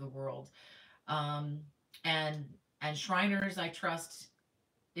part of the world. Um, and and Shriners I trust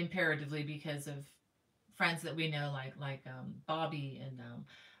imperatively because of friends that we know, like Bobby and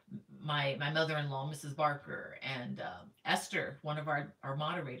my mother-in-law, Mrs. Barker, and Esther, one of our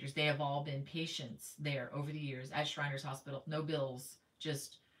moderators. They have all been patients there over the years at Shriners Hospital. No bills,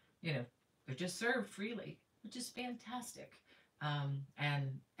 just, you know, they're just served freely, which is fantastic.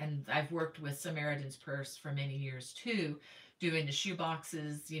 And I've worked with Samaritan's Purse for many years too, doing the shoe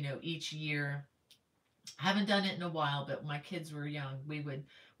boxes, each year. I haven't done it in a while, but when my kids were young, we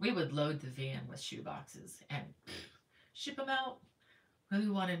would load the van with shoe boxes and ship them out. Really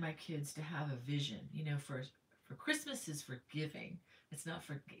wanted my kids to have a vision, for Christmas is for giving. It's not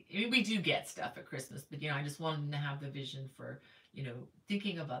for, I mean, we do get stuff at Christmas, but I just want them to have the vision for,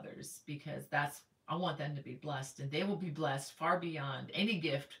 thinking of others, because I want them to be blessed, and they will be blessed far beyond any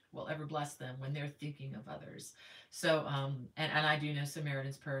gift will ever bless them when they're thinking of others. So, and I do know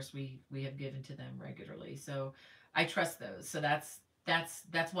Samaritan's Purse, we have given to them regularly. So I trust those. So that's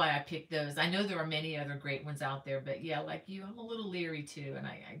why I picked those. I know there are many other great ones out there, but yeah, like you, I'm a little leery too. And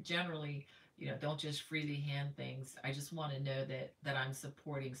I generally, don't just freely hand things. I just want to know that I'm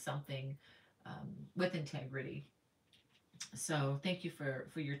supporting something with integrity. So thank you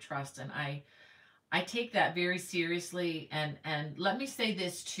for your trust, and I take that very seriously. And let me say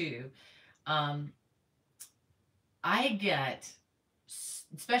this too. Um, I get,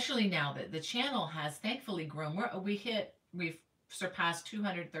 especially now that the channel has thankfully grown. We've surpassed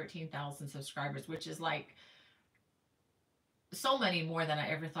 213,000 subscribers, which is like so many more than I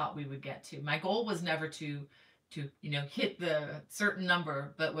ever thought we would get to. My goal was never to hit the certain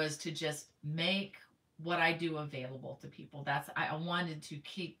number, but was to just make what I do available to people. I wanted to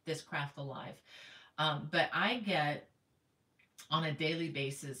keep this craft alive. But I get on a daily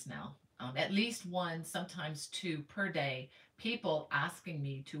basis now, at least one, sometimes two per day, people asking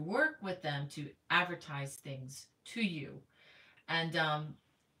me to work with them to advertise things to you. And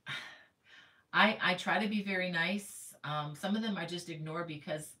I try to be very nice. Some of them I just ignore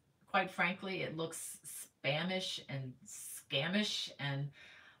because, quite frankly, it looks spamish and scamish. And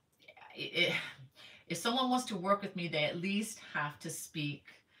it, if someone wants to work with me, they at least have to speak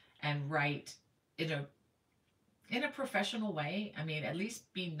and write in a professional way. I mean, at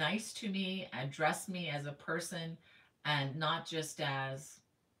least be nice to me, address me as a person, and not just as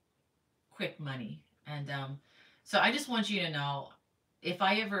quick money. And so I just want you to know, if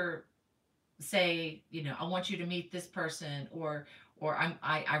I ever say, I want you to meet this person, or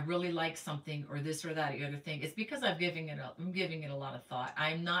I really like something, or this or that or other thing, it's because I'm giving it a lot of thought.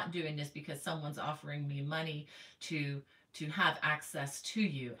 I'm not doing this because someone's offering me money to have access to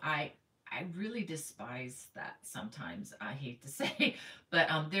you. I really despise that sometimes, I hate to say, but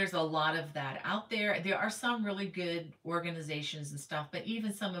there's a lot of that out there. There are some really good organizations and stuff, but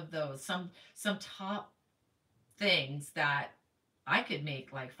even some of those, some top things that I could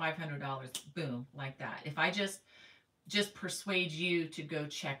make like $500, boom, like that. If I just persuade you to go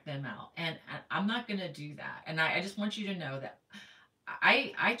check them out, and I'm not going to do that. And I just want you to know that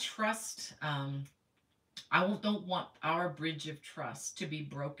I trust. Don't want our bridge of trust to be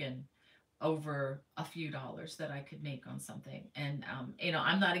broken over a few dollars that I could make on something. And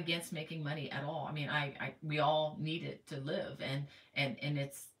I'm not against making money at all. I mean, we all need it to live, and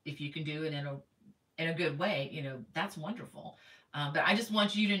it's, if you can do it in a good way, that's wonderful. But I just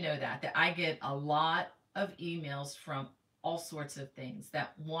want you to know that I get a lot of emails from all sorts of things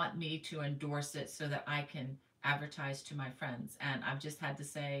that want me to endorse it so that I can advertise to my friends. And I've just had to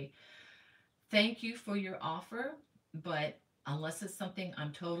say, thank you for your offer, but unless it's something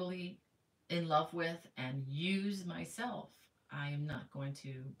I'm totally in love with and use myself, I am not going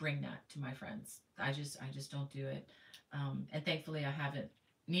to bring that to my friends. I just don't do it. And thankfully, I haven't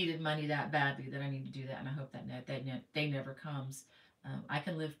needed money that badly that I need to do that, and I hope that day never comes. I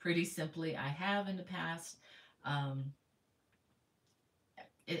can live pretty simply. I have in the past. Um,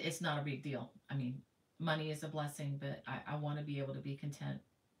 it's not a big deal. I mean, money is a blessing, but I want to be able to be content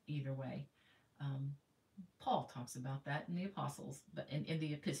either way. Um, Paul talks about that in the apostles, but in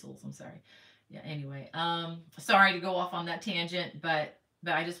the epistles, I'm sorry. Yeah, anyway. Sorry to go off on that tangent, but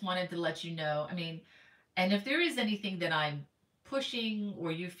I just wanted to let you know. I mean, and if there is anything that I'm pushing,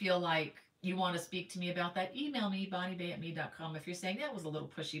 or you feel like you want to speak to me about that, email me, bonniebay@me.com. If you're saying that was a little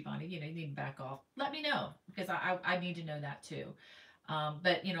pushy, Bonnie, you need to back off. Let me know, because I need to know that too.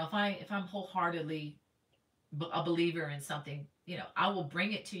 But if I'm wholeheartedly a believer in something, I will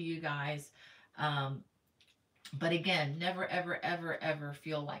bring it to you guys. But again, never, ever, ever, ever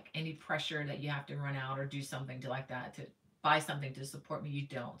feel like any pressure that you have to run out or do something to like that to buy something to support me. You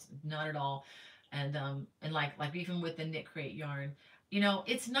don't, not at all. And like even with the knit crate yarn,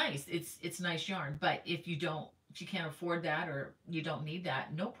 it's nice. It's nice yarn, but if you can't afford that or you don't need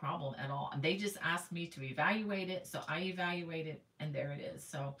that, no problem at all. And they just asked me to evaluate it, so I evaluate it, and there it is.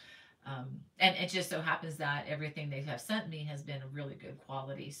 So, and it just so happens that everything they have sent me has been a really good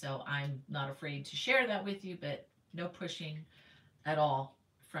quality. So I'm not afraid to share that with you, but no pushing at all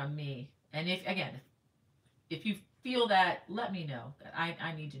from me. And if you feel that, let me know.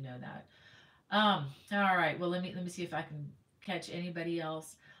 I need to know that. All right. Well, let me see if I can catch anybody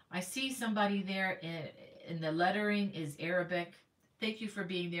else. I see somebody there in the lettering is Arabic. Thank you for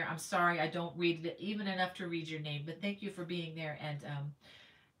being there. I'm sorry I don't read it even enough to read your name, but thank you for being there.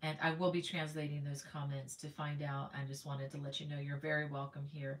 And I will be translating those comments to find out. I just wanted to let you know you're very welcome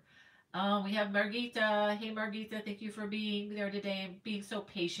here. We have Margita. Hey, Margita, thank you for being there today and being so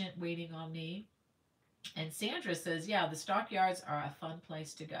patient, waiting on me. And Sandra says, yeah, the stockyards are a fun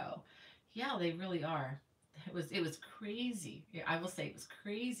place to go. Yeah, they really are. It was crazy. Yeah, I will say it was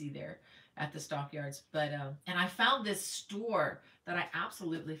crazy there at the stockyards. But and I found this store that I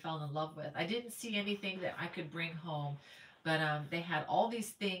absolutely fell in love with. I didn't see anything that I could bring home, but they had all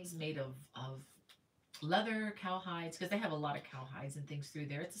these things made of leather, cowhides, because they have a lot of cowhides and things through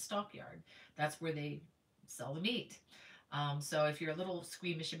there. It's a stockyard. That's where they sell the meat. So if you're a little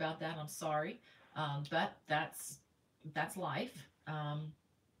squeamish about that, I'm sorry. But that's life.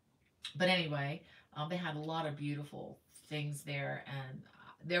 But anyway, they had a lot of beautiful things there, and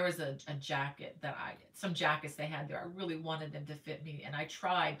there was a jacket some jackets they had there. I really wanted them to fit me, and I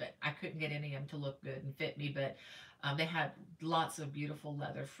tried, but I couldn't get any of them to look good and fit me. But they had lots of beautiful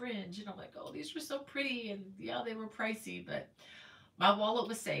leather fringe, and I'm like, oh, these were so pretty, and yeah, they were pricey, but my wallet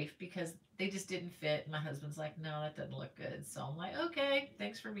was safe because they just didn't fit. My husband's like, no, that doesn't look good. So I'm like, okay,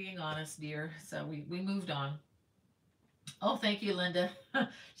 thanks for being honest, dear. So we moved on. Oh, thank you, Linda. She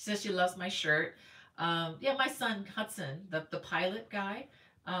says she loves my shirt. Yeah, my son Hudson, the pilot guy,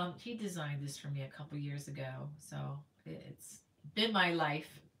 he designed this for me a couple years ago. So it's been my life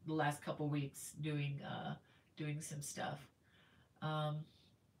the last couple weeks doing some stuff. Um,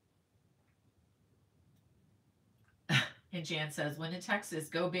 and Jan says, when in Texas,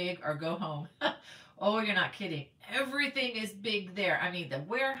 go big or go home. Oh, you're not kidding. Everything is big there. I mean, the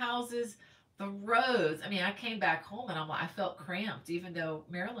warehouses, the roads. I mean, I came back home and I felt cramped, even though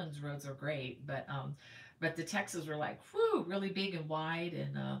Maryland's roads are great, but the Texas were like, whew, really big and wide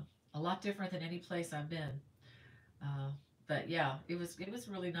and a lot different than any place I've been. Uh, but yeah, it was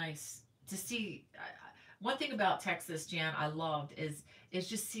really nice to see. One thing about Texas, Jan, I loved is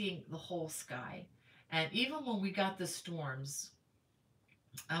just seeing the whole sky. And even when we got the storms,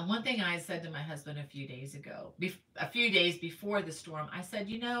 one thing I said to my husband a few days ago, a few days before the storm, I said,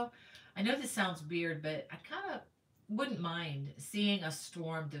 I know this sounds weird, but I kind of wouldn't mind seeing a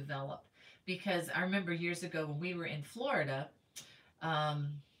storm develop because I remember years ago when we were in Florida, um,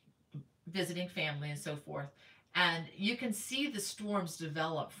 visiting family and so forth. And you can see the storms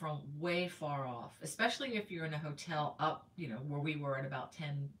develop from way far off, especially if you're in a hotel up, where we were at about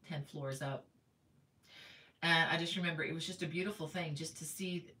ten floors up. And I just remember it was just a beautiful thing just to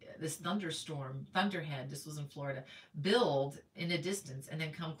see this thunderstorm, thunderhead, this was in Florida, build in a distance and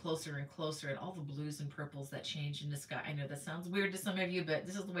then come closer and closer, and all the blues and purples that change in the sky. I know that sounds weird to some of you, but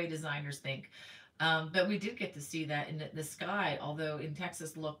this is the way designers think. But we did get to see that in the sky, although in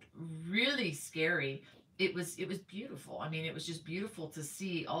Texas looked really scary. It was beautiful. I mean, it was just beautiful to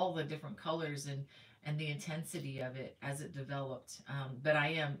see all the different colors and the intensity of it as it developed. But I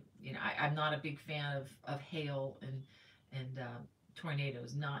am, I'm not a big fan of hail and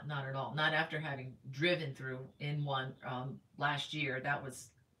tornadoes. Not at all. Not after having driven through in one last year. That was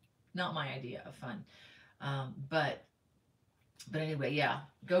not my idea of fun. But anyway, yeah,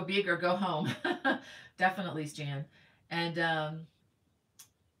 go big or go home. Definitely, Jan. And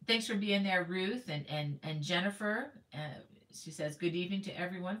thanks for being there, Ruth and Jennifer. She says, good evening to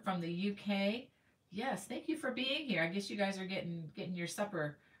everyone from the UK. Yes, thank you for being here. I guess you guys are getting your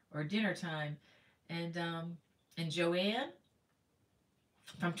supper or dinner time. And Joanne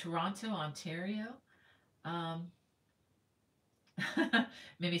from Toronto, Ontario. Um,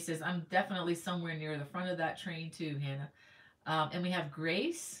 Mimi says, I'm definitely somewhere near the front of that train too, Hannah. And we have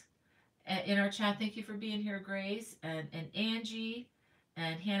Grace in our chat. Thank you for being here, Grace. And Angie.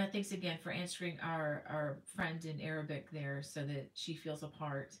 And Hannah, thanks again for answering our friend in Arabic there so that she feels a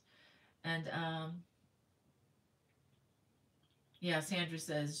part. And yeah, Sandra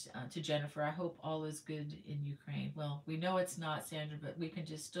says to Jennifer, I hope all is good in Ukraine. Well, we know it's not, Sandra, but we can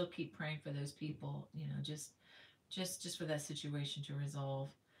just still keep praying for those people, just for that situation to resolve.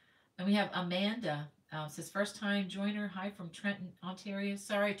 And we have Amanda. Says first time joiner. Hi from Trenton, Ontario.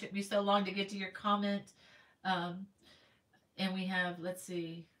 Sorry it took me so long to get to your comment. Um, and we have, let's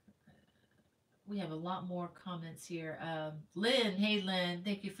see, we have a lot more comments here. Lynn, hey Lynn,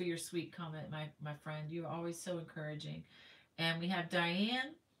 thank you for your sweet comment, my friend. You're always so encouraging. And we have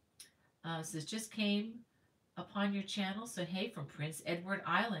Diane. Says just came upon your channel. So hey, from Prince Edward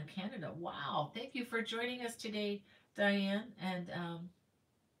Island, Canada. Wow, thank you for joining us today, Diane. And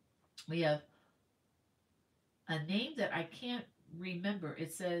we have a name that I can't remember.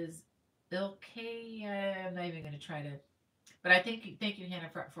 It says Ilkay. I'm not even going to try to, but I thank you,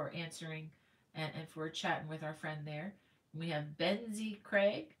 Hannah, for answering and for chatting with our friend there. We have Benzie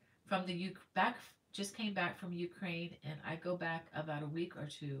Craig from the back, just came back from Ukraine, and I go back about a week or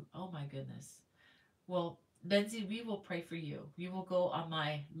two. Oh my goodness. Well, Benzie, we will pray for you. You will go on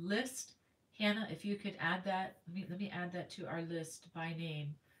my list. Hannah, if you could add that, let me add that to our list by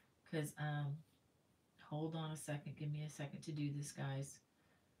name, because hold on a second. Give me a second to do this, guys.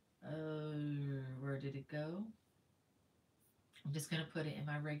 Where did it go? I'm just going to put it in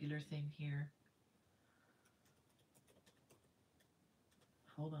my regular thing here.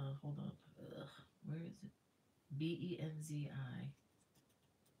 Hold on, hold on. Ugh, where is it? BENZI.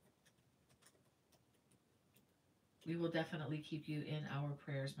 We will definitely keep you in our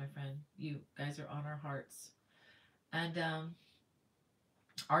prayers, my friend. You guys are on our hearts. And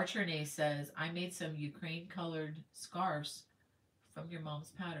Archernay says, I made some Ukraine colored scarves from your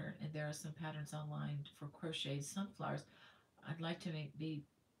mom's pattern, and there are some patterns online for crocheted sunflowers. I'd like to make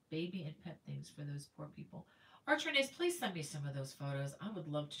baby and pet things for those poor people. Archernay, please send me some of those photos. I would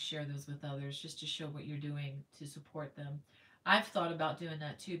love to share those with others just to show what you're doing to support them. I've thought about doing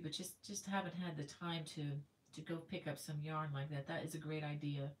that too, but just haven't had the time to go pick up some yarn like that. That is a great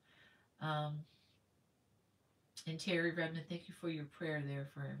idea. And Terry Redmond, thank you for your prayer there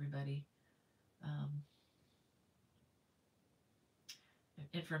for everybody.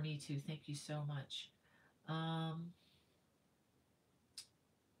 And for me too. Thank you so much.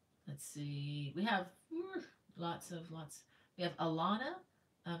 Let's see. We have lots. We have Alana.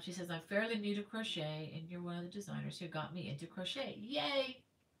 She says, I'm fairly new to crochet, and you're one of the designers who got me into crochet. Yay!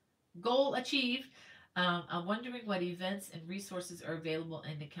 Goal achieved. I'm wondering what events and resources are available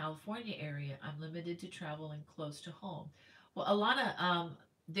in the California area. I'm limited to traveling close to home. Well, Alana,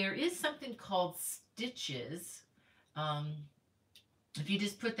 there is something called Stitches. If you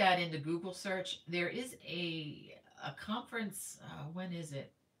just put that into Google search, there is a conference. When is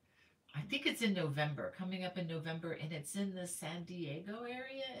it? I think it's in November, coming up in November, and it's in the San Diego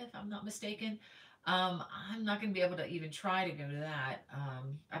area, if I'm not mistaken. I'm not going to be able to even try to go to that.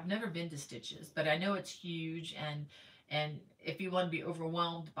 I've never been to Stitches, but I know it's huge, and if you want to be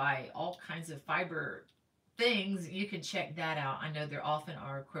overwhelmed by all kinds of fiber things, you can check that out. I know there often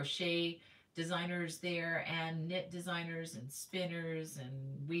are crochet designers there, and knit designers, and spinners,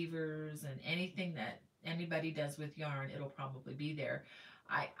 and weavers, and anything that anybody does with yarn, it'll probably be there.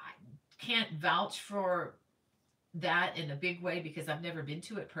 I can't vouch for that in a big way because I've never been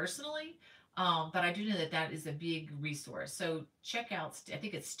to it personally. But I do know that that is a big resource. So check out, I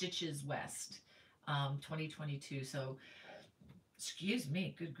think it's Stitches West 2022. So, excuse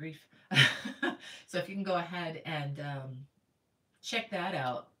me, good grief. So if you can go ahead and check that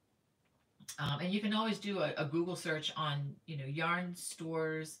out. And you can always do a Google search on, yarn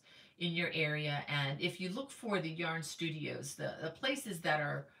stores in your area. And if you look for the yarn studios, the places that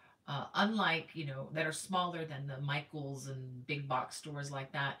are unlike, that are smaller than the Michaels and big box stores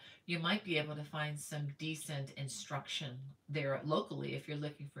like that, you might be able to find some decent instruction there locally if you're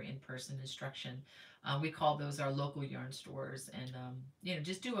looking for in-person instruction. We call those our local yarn stores. And,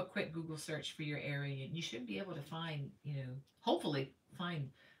 just do a quick Google search for your area. And you should be able to find, hopefully find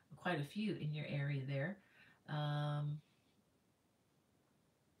quite a few in your area there.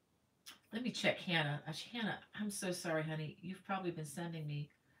 Let me check Hannah. Hannah, I'm so sorry, honey. You've probably been sending me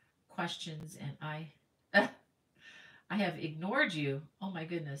questions, and I have ignored you. Oh my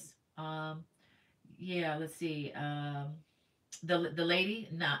goodness. Yeah, let's see. The lady,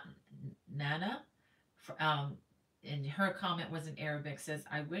 Nana, and her comment was in Arabic. Says,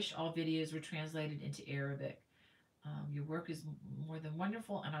 "I wish all videos were translated into Arabic. Your work is more than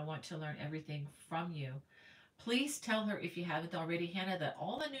wonderful, and I want to learn everything from you." Please tell her, if you haven't already, Hannah, that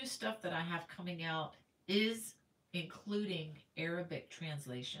all the new stuff that I have coming out is including Arabic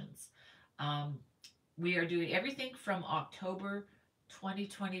translations. We are doing everything from October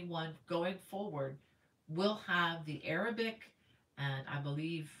 2021 going forward. We'll have the Arabic and I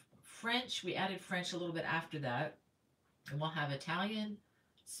believe French. We added French a little bit after that. And we'll have Italian,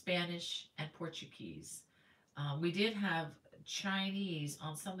 Spanish, and Portuguese. We did have Chinese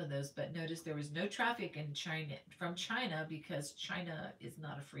on some of those, but notice there was no traffic in China from China because China is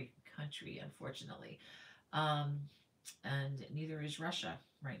not a free country, unfortunately. Um, and neither is Russia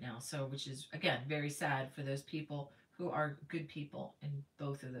right now. So, which is again very sad for those people who are good people in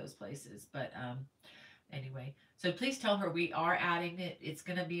both of those places. But anyway, so please tell her we are adding it. It's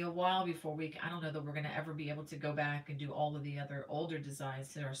going to be a while before I don't know that we're going to ever be able to go back and do all of the other older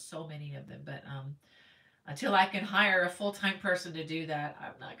designs. There are so many of them, but until I can hire a full-time person to do that,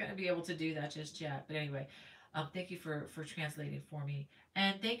 I'm not going to be able to do that just yet. But anyway, thank you for translating for me.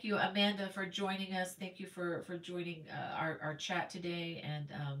 And thank you, Amanda, for joining us. Thank you for joining our chat today. And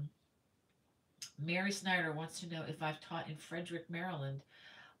Mary Snyder wants to know if I've taught in Frederick, Maryland.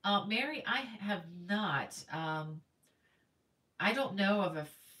 Mary, I have not. I don't know of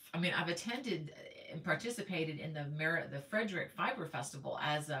I mean, I've attended and participated in the Frederick Fiber Festival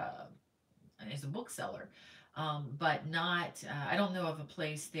as a bookseller, but not. I don't know of a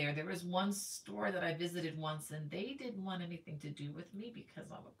place there. There was one store that I visited once, and they didn't want anything to do with me because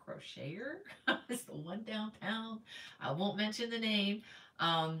I'm a crocheter. It's the one downtown. I won't mention the name.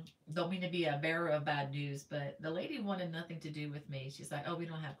 Don't mean to be a bearer of bad news, but the lady wanted nothing to do with me. She's like, "Oh, we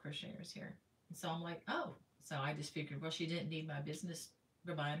don't have crocheters here." And so I'm like, "Oh." So I just figured, well, she didn't need my business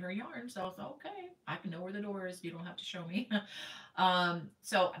providing her yarn, so I was like, okay. I can know where the door is. You don't have to show me.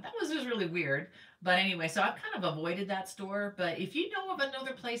 So that was just really weird. But anyway, so I've kind of avoided that store. But if you know of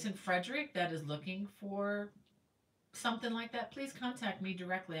another place in Frederick that is looking for something like that, please contact me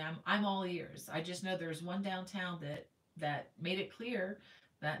directly. I'm all ears. I just know there's one downtown that made it clear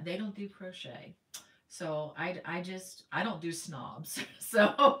that they don't do crochet. So I don't do snobs.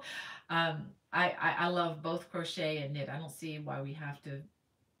 So I love both crochet and knit. I don't see why we have to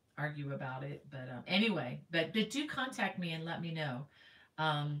argue about it. But anyway, but do contact me and let me know.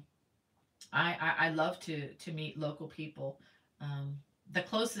 Um, I love to meet local people. Um, the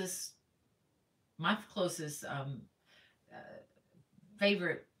closest, my closest uh,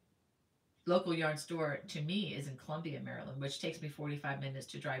 favorite local yarn store to me is in Columbia, Maryland, which takes me 45 minutes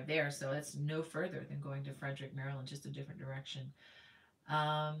to drive there. So it's no further than going to Frederick, Maryland, just a different direction.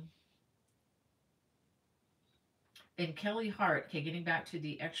 Um, and Kelly Hart, okay, getting back to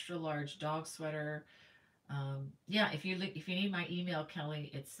the extra large dog sweater. Yeah, if you need my email,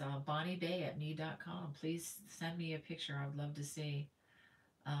 Kelly, it's bonniebay@me.com. Please send me a picture. I'd love to see.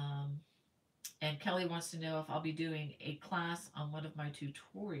 Um, and Kelly wants to know if I'll be doing a class on one of my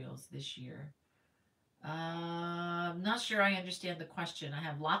tutorials this year. I'm not sure I understand the question. I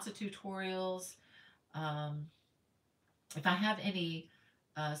have lots of tutorials. Um, if I have any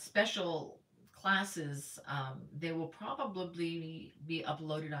special classes, they will probably be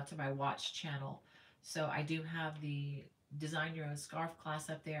uploaded onto my watch channel. So I do have the design your own scarf class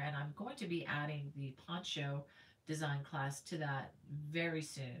up there, and I'm going to be adding the poncho design class to that very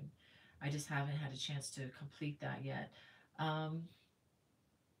soon. I just haven't had a chance to complete that yet. Um,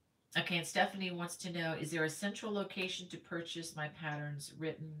 okay, and Stephanie wants to know, is there a central location to purchase my patterns,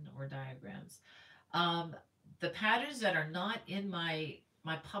 written or diagrams? Um, the patterns that are not in my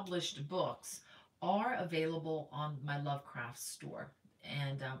published books are available on my Lovecraft store.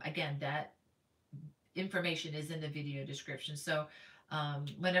 And again, that information is in the video description. So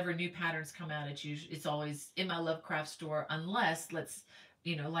whenever new patterns come out, it's always in my Lovecraft store, unless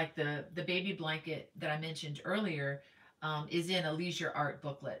like the baby blanket that I mentioned earlier is in a leisure art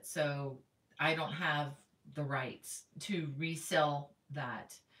booklet. So I don't have the rights to resell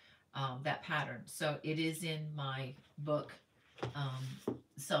that pattern. So it is in my book,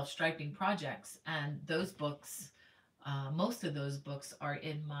 Self-Striping Projects, and those books, most of those books are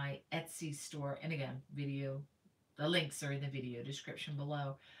in my Etsy store. And again, the links are in the video description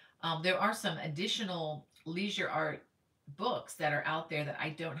below. There are some additional leisure art books that are out there that I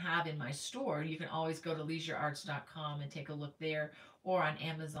don't have in my store. You can always go to leisurearts.com and take a look there, or on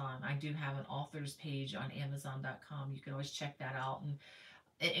Amazon. I do have an author's page on amazon.com. You can always check that out.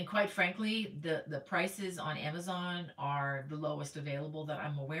 And quite frankly, the prices on Amazon are the lowest available that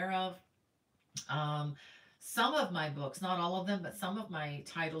I'm aware of. Some of my books, not all of them, but some of my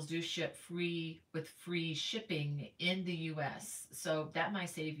titles do ship free shipping in the US. So that might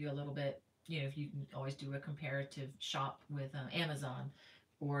save you a little bit, if you can always do a comparative shop with Amazon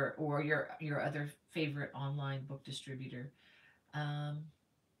or your other favorite online book distributor. And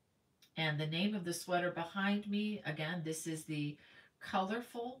the name of the sweater behind me, again, this is the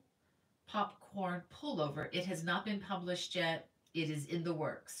Colorful Popcorn Pullover. It has not been published yet. It is in the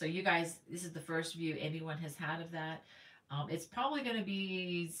works. So you guys, this is the first view anyone has had of that. It's probably going to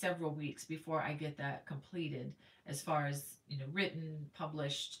be several weeks before I get that completed, as far as written,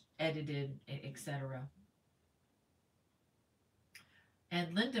 published, edited, etc.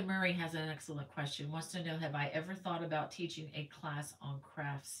 And Linda Murray has an excellent question. Wants to know, have I ever thought about teaching a class on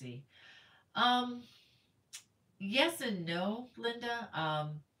Craftsy? Um, yes and no, Linda.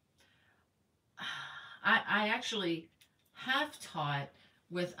 I actually have taught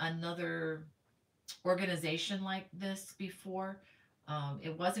with another organization like this before.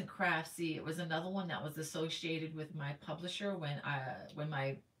 It wasn't Craftsy. It was another one that was associated with my publisher when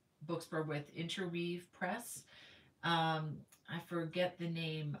my books were with Interweave Press. I forget the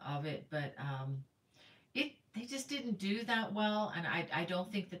name of it, but they just didn't do that well, and I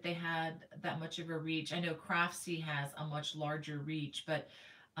don't think that they had that much of a reach. I know Craftsy has a much larger reach, but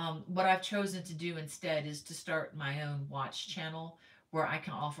what I've chosen to do instead is to start my own watch channel where I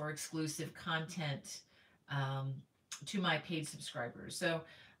can offer exclusive content um, to my paid subscribers. So,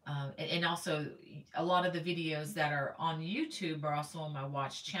 and also a lot of the videos that are on YouTube are also on my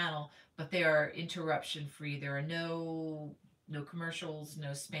watch channel, but they are interruption free. There are no commercials,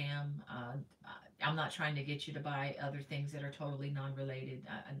 no spam. I'm not trying to get you to buy other things that are totally non-related.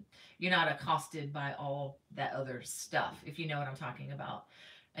 You're not accosted by all that other stuff, if you know what I'm talking about.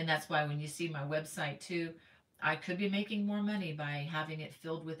 And that's why when you see my website too, I could be making more money by having it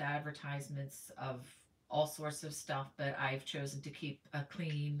filled with advertisements of all sorts of stuff, but I've chosen to keep a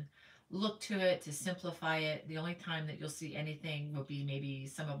clean look to it, to simplify it. The only time that you'll see anything will be maybe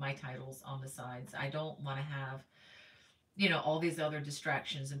some of my titles on the sides. I don't want to have, all these other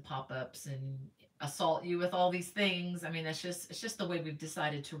distractions and pop-ups and assault you with all these things. I mean, it's just the way we've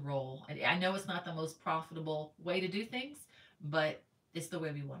decided to roll. I know it's not the most profitable way to do things, but it's the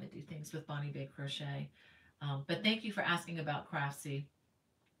way we want to do things with Bonnie Bay Crochet. But thank you for asking about Craftsy.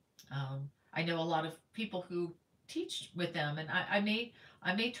 I know a lot of people who teach with them, and I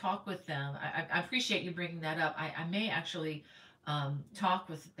may talk with them. I appreciate you bringing that up. I may actually talk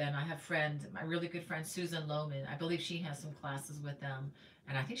with them. I have my really good friend Susan Lohman. I believe she has some classes with them,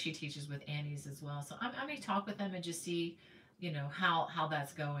 and I think she teaches with Annie's as well. So I may talk with them and just see, how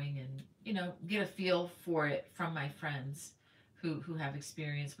that's going, and get a feel for it from my friends who have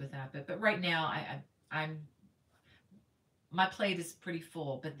experience with that. But right now, I'm my plate is pretty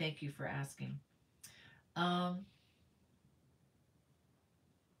full. But thank you for asking. Um,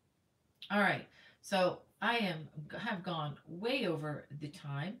 all right. So have gone way over the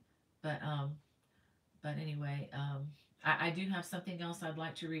time, but anyway, I do have something else I'd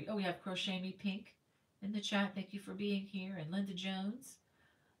like to read. Oh, we have Crochet Me Pink in the chat. Thank you for being here, and Linda Jones.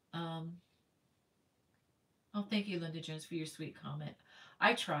 Um, oh, thank you, Linda Jones, for your sweet comment.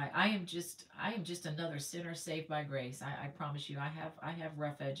 I try. I am just another sinner saved by grace. I promise you. I have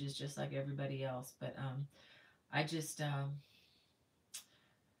rough edges just like everybody else, but I just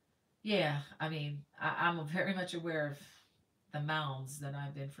yeah, I mean, I'm very much aware of the mounds that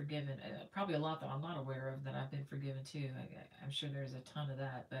I've been forgiven. Probably a lot that I'm not aware of that I've been forgiven too. I'm sure there's a ton of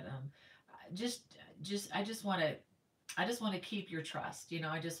that, but just, I just want to, keep your trust.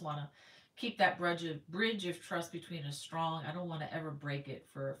 I just want to keep that bridge of trust between us strong. I don't want to ever break it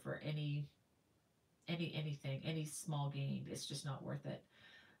for anything, any small gain. It's just not worth it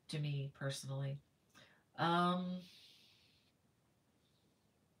to me personally. Um,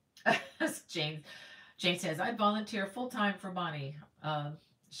 Jane, Jane says, I volunteer full time for Bonnie.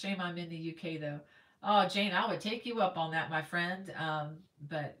 Shame I'm in the UK though. Oh, Jane, I would take you up on that, my friend.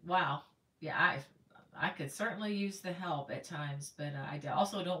 But wow, yeah, I could certainly use the help at times, but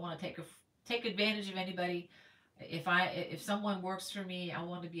also don't want to take advantage of anybody. If someone works for me, I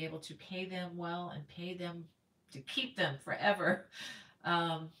want to be able to pay them well and pay them to keep them forever.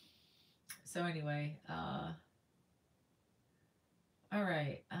 Um, so anyway, all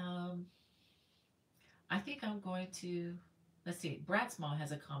right. I think I'm going to, let's see, Brat's mom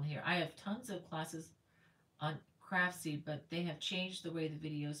has a comment here. I have tons of classes on Craftsy, but they have changed the way the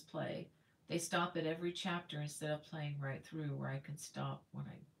videos play. They stop at every chapter instead of playing right through where I can stop where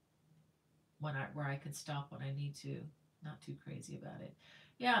I can stop when I need to. Not too crazy about it.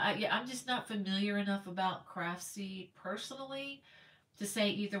 Yeah, I'm just not familiar enough about Craftsy personally to say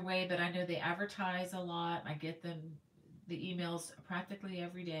either way, but I know they advertise a lot. I get the emails practically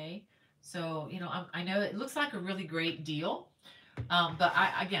every day. So, I know it looks like a really great deal. But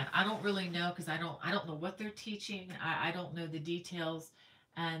I don't really know because I don't know what they're teaching. I don't know the details.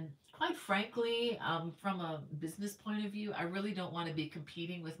 And quite frankly, from a business point of view, I really don't want to be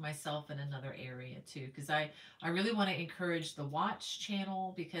competing with myself in another area too. Because I really want to encourage the watch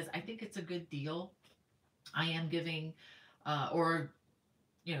channel because I think it's a good deal. I am giving, or,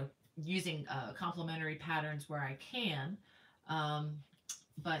 using complementary patterns where I can. Um,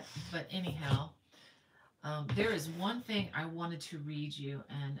 but anyhow, There is one thing I wanted to read you,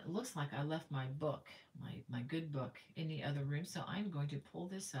 and it looks like I left my book, my good book, in the other room. So I'm going to pull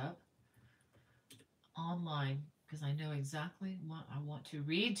this up online because I know exactly what I want to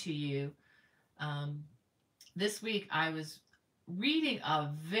read to you. Um, this week I was reading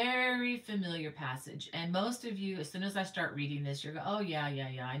a very familiar passage, and most of you, as soon as I start reading this, you're going, "Oh yeah, yeah,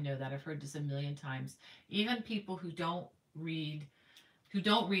 yeah, I know that. I've heard this a million times." Even people read who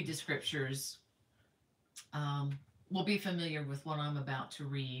don't read the scriptures, um, will be familiar with what I'm about to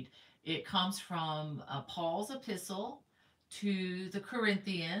read. It comes from Paul's epistle to the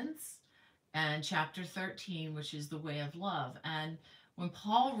Corinthians, and chapter 13, which is the way of love. And when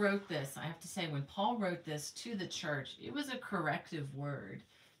Paul wrote this, I have to say, when Paul wrote this to the church, it was a corrective word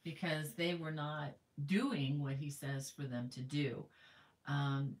because they were not doing what he says for them to do.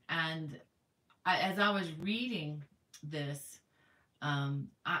 As I was reading this,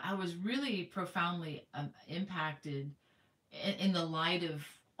 I was really profoundly impacted in the light of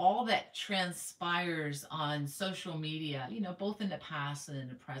all that transpires on social media, both in the past and in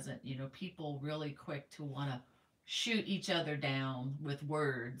the present, people really quick to want to shoot each other down with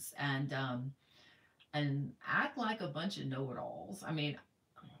words and act like a bunch of know-it-alls. I mean,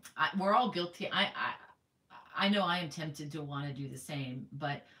 we're all guilty. I know I am tempted to want to do the same,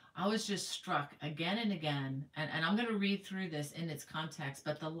 but I was just struck again and again, and I'm going to read through this in its context,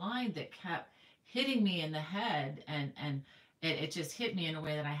 but the line that kept hitting me in the head, and it just hit me in a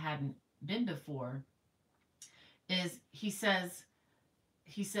way that I hadn't been before, is he says,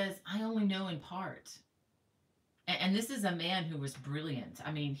 "I only know in part." And this is a man who was brilliant.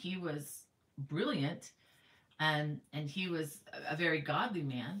 I mean, he was brilliant, and he was a very godly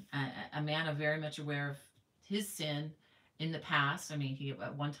man, a man of very much aware of his sin in the past. I mean, he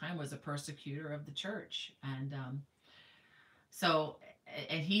at one time was a persecutor of the church, so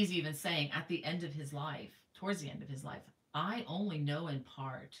and he's even saying at the end of his life, towards the end of his life, "I only know in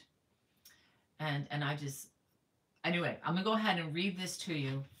part." And I just, anyway, I'm gonna go ahead and read this to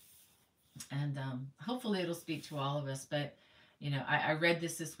you, and hopefully it'll speak to all of us. But I read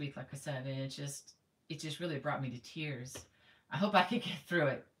this week, like I said, and it just really brought me to tears. I hope I can get through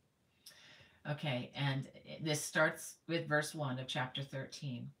it. Okay, and this starts with verse 1 of chapter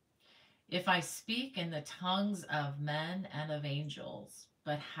 13. "If I speak in the tongues of men and of angels,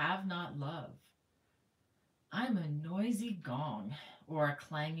 but have not love, I'm a noisy gong or a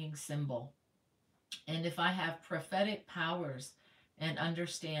clanging cymbal. And if I have prophetic powers and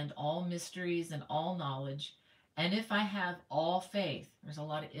understand all mysteries and all knowledge, and if I have all faith," there's a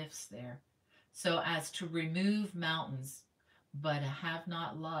lot of ifs there, "so as to remove mountains, but have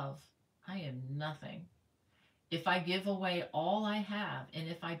not love, I am nothing. If I give away all I have, and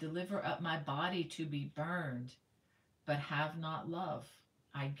if I deliver up my body to be burned, but have not love,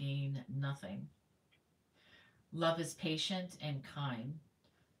 I gain nothing. Love is patient and kind.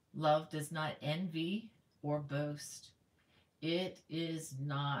 Love does not envy or boast. It is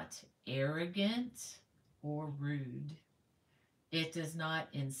not arrogant or rude. It does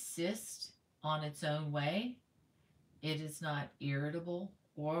not insist on its own way. It is not irritable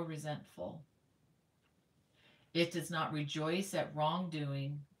or resentful. It does not rejoice at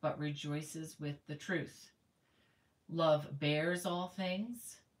wrongdoing, but rejoices with the truth. Love bears all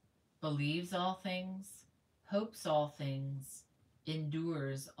things, believes all things, hopes all things,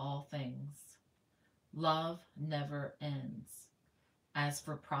 endures all things. Love never ends. As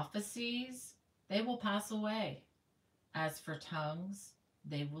for prophecies, they will pass away. As for tongues,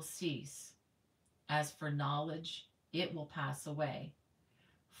 they will cease. As for knowledge, it will pass away.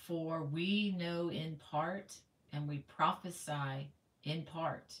 For we know in part, and we prophesy in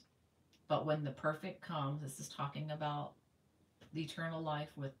part. But when the perfect comes," this is talking about the eternal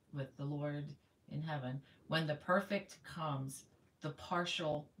life with the Lord in heaven. "When the perfect comes, the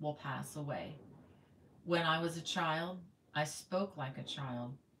partial will pass away. When I was a child, I spoke like a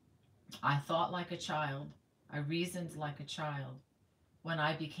child. I thought like a child. I reasoned like a child. When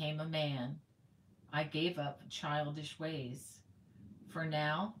I became a man, I gave up childish ways. For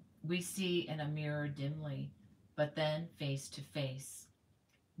now, we see in a mirror dimly, but then face to face.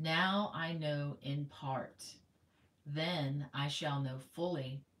 Now I know in part. Then I shall know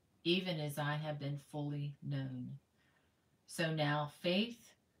fully, even as I have been fully known. So now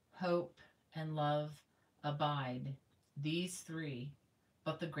faith, hope, and love abide, these three,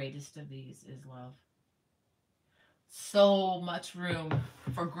 but the greatest of these is love." So much room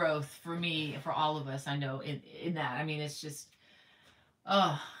for growth for me, for all of us, I know, in that. I mean, it's just,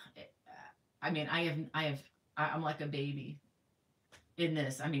 oh, I mean, I'm like a baby in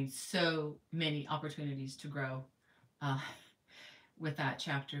this. I mean, so many opportunities to grow uh, with that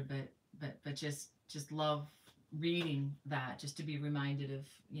chapter, but just just love reading that, just to be reminded of,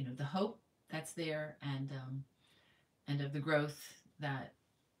 you know, the hope that's there, and of the growth that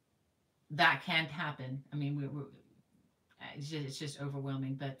can happen. I mean, it's just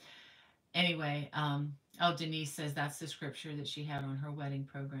overwhelming. But anyway, oh, Denise says that's the scripture that she had on her wedding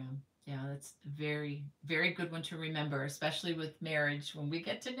program. Yeah, that's a very, very good one to remember, especially with marriage, when we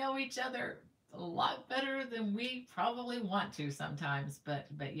get to know each other a lot better than we probably want to sometimes. But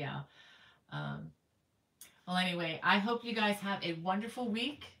yeah. Um, well, anyway, I hope you guys have a wonderful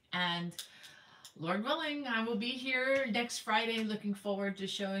week, and Lord willing, I will be here next Friday. Looking forward to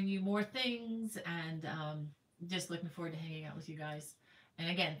showing you more things, and just looking forward to hanging out with you guys. And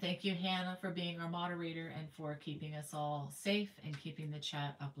again, thank you, Hannah, for being our moderator and for keeping us all safe and keeping the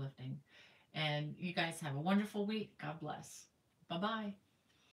chat uplifting. And you guys have a wonderful week. God bless. Bye bye.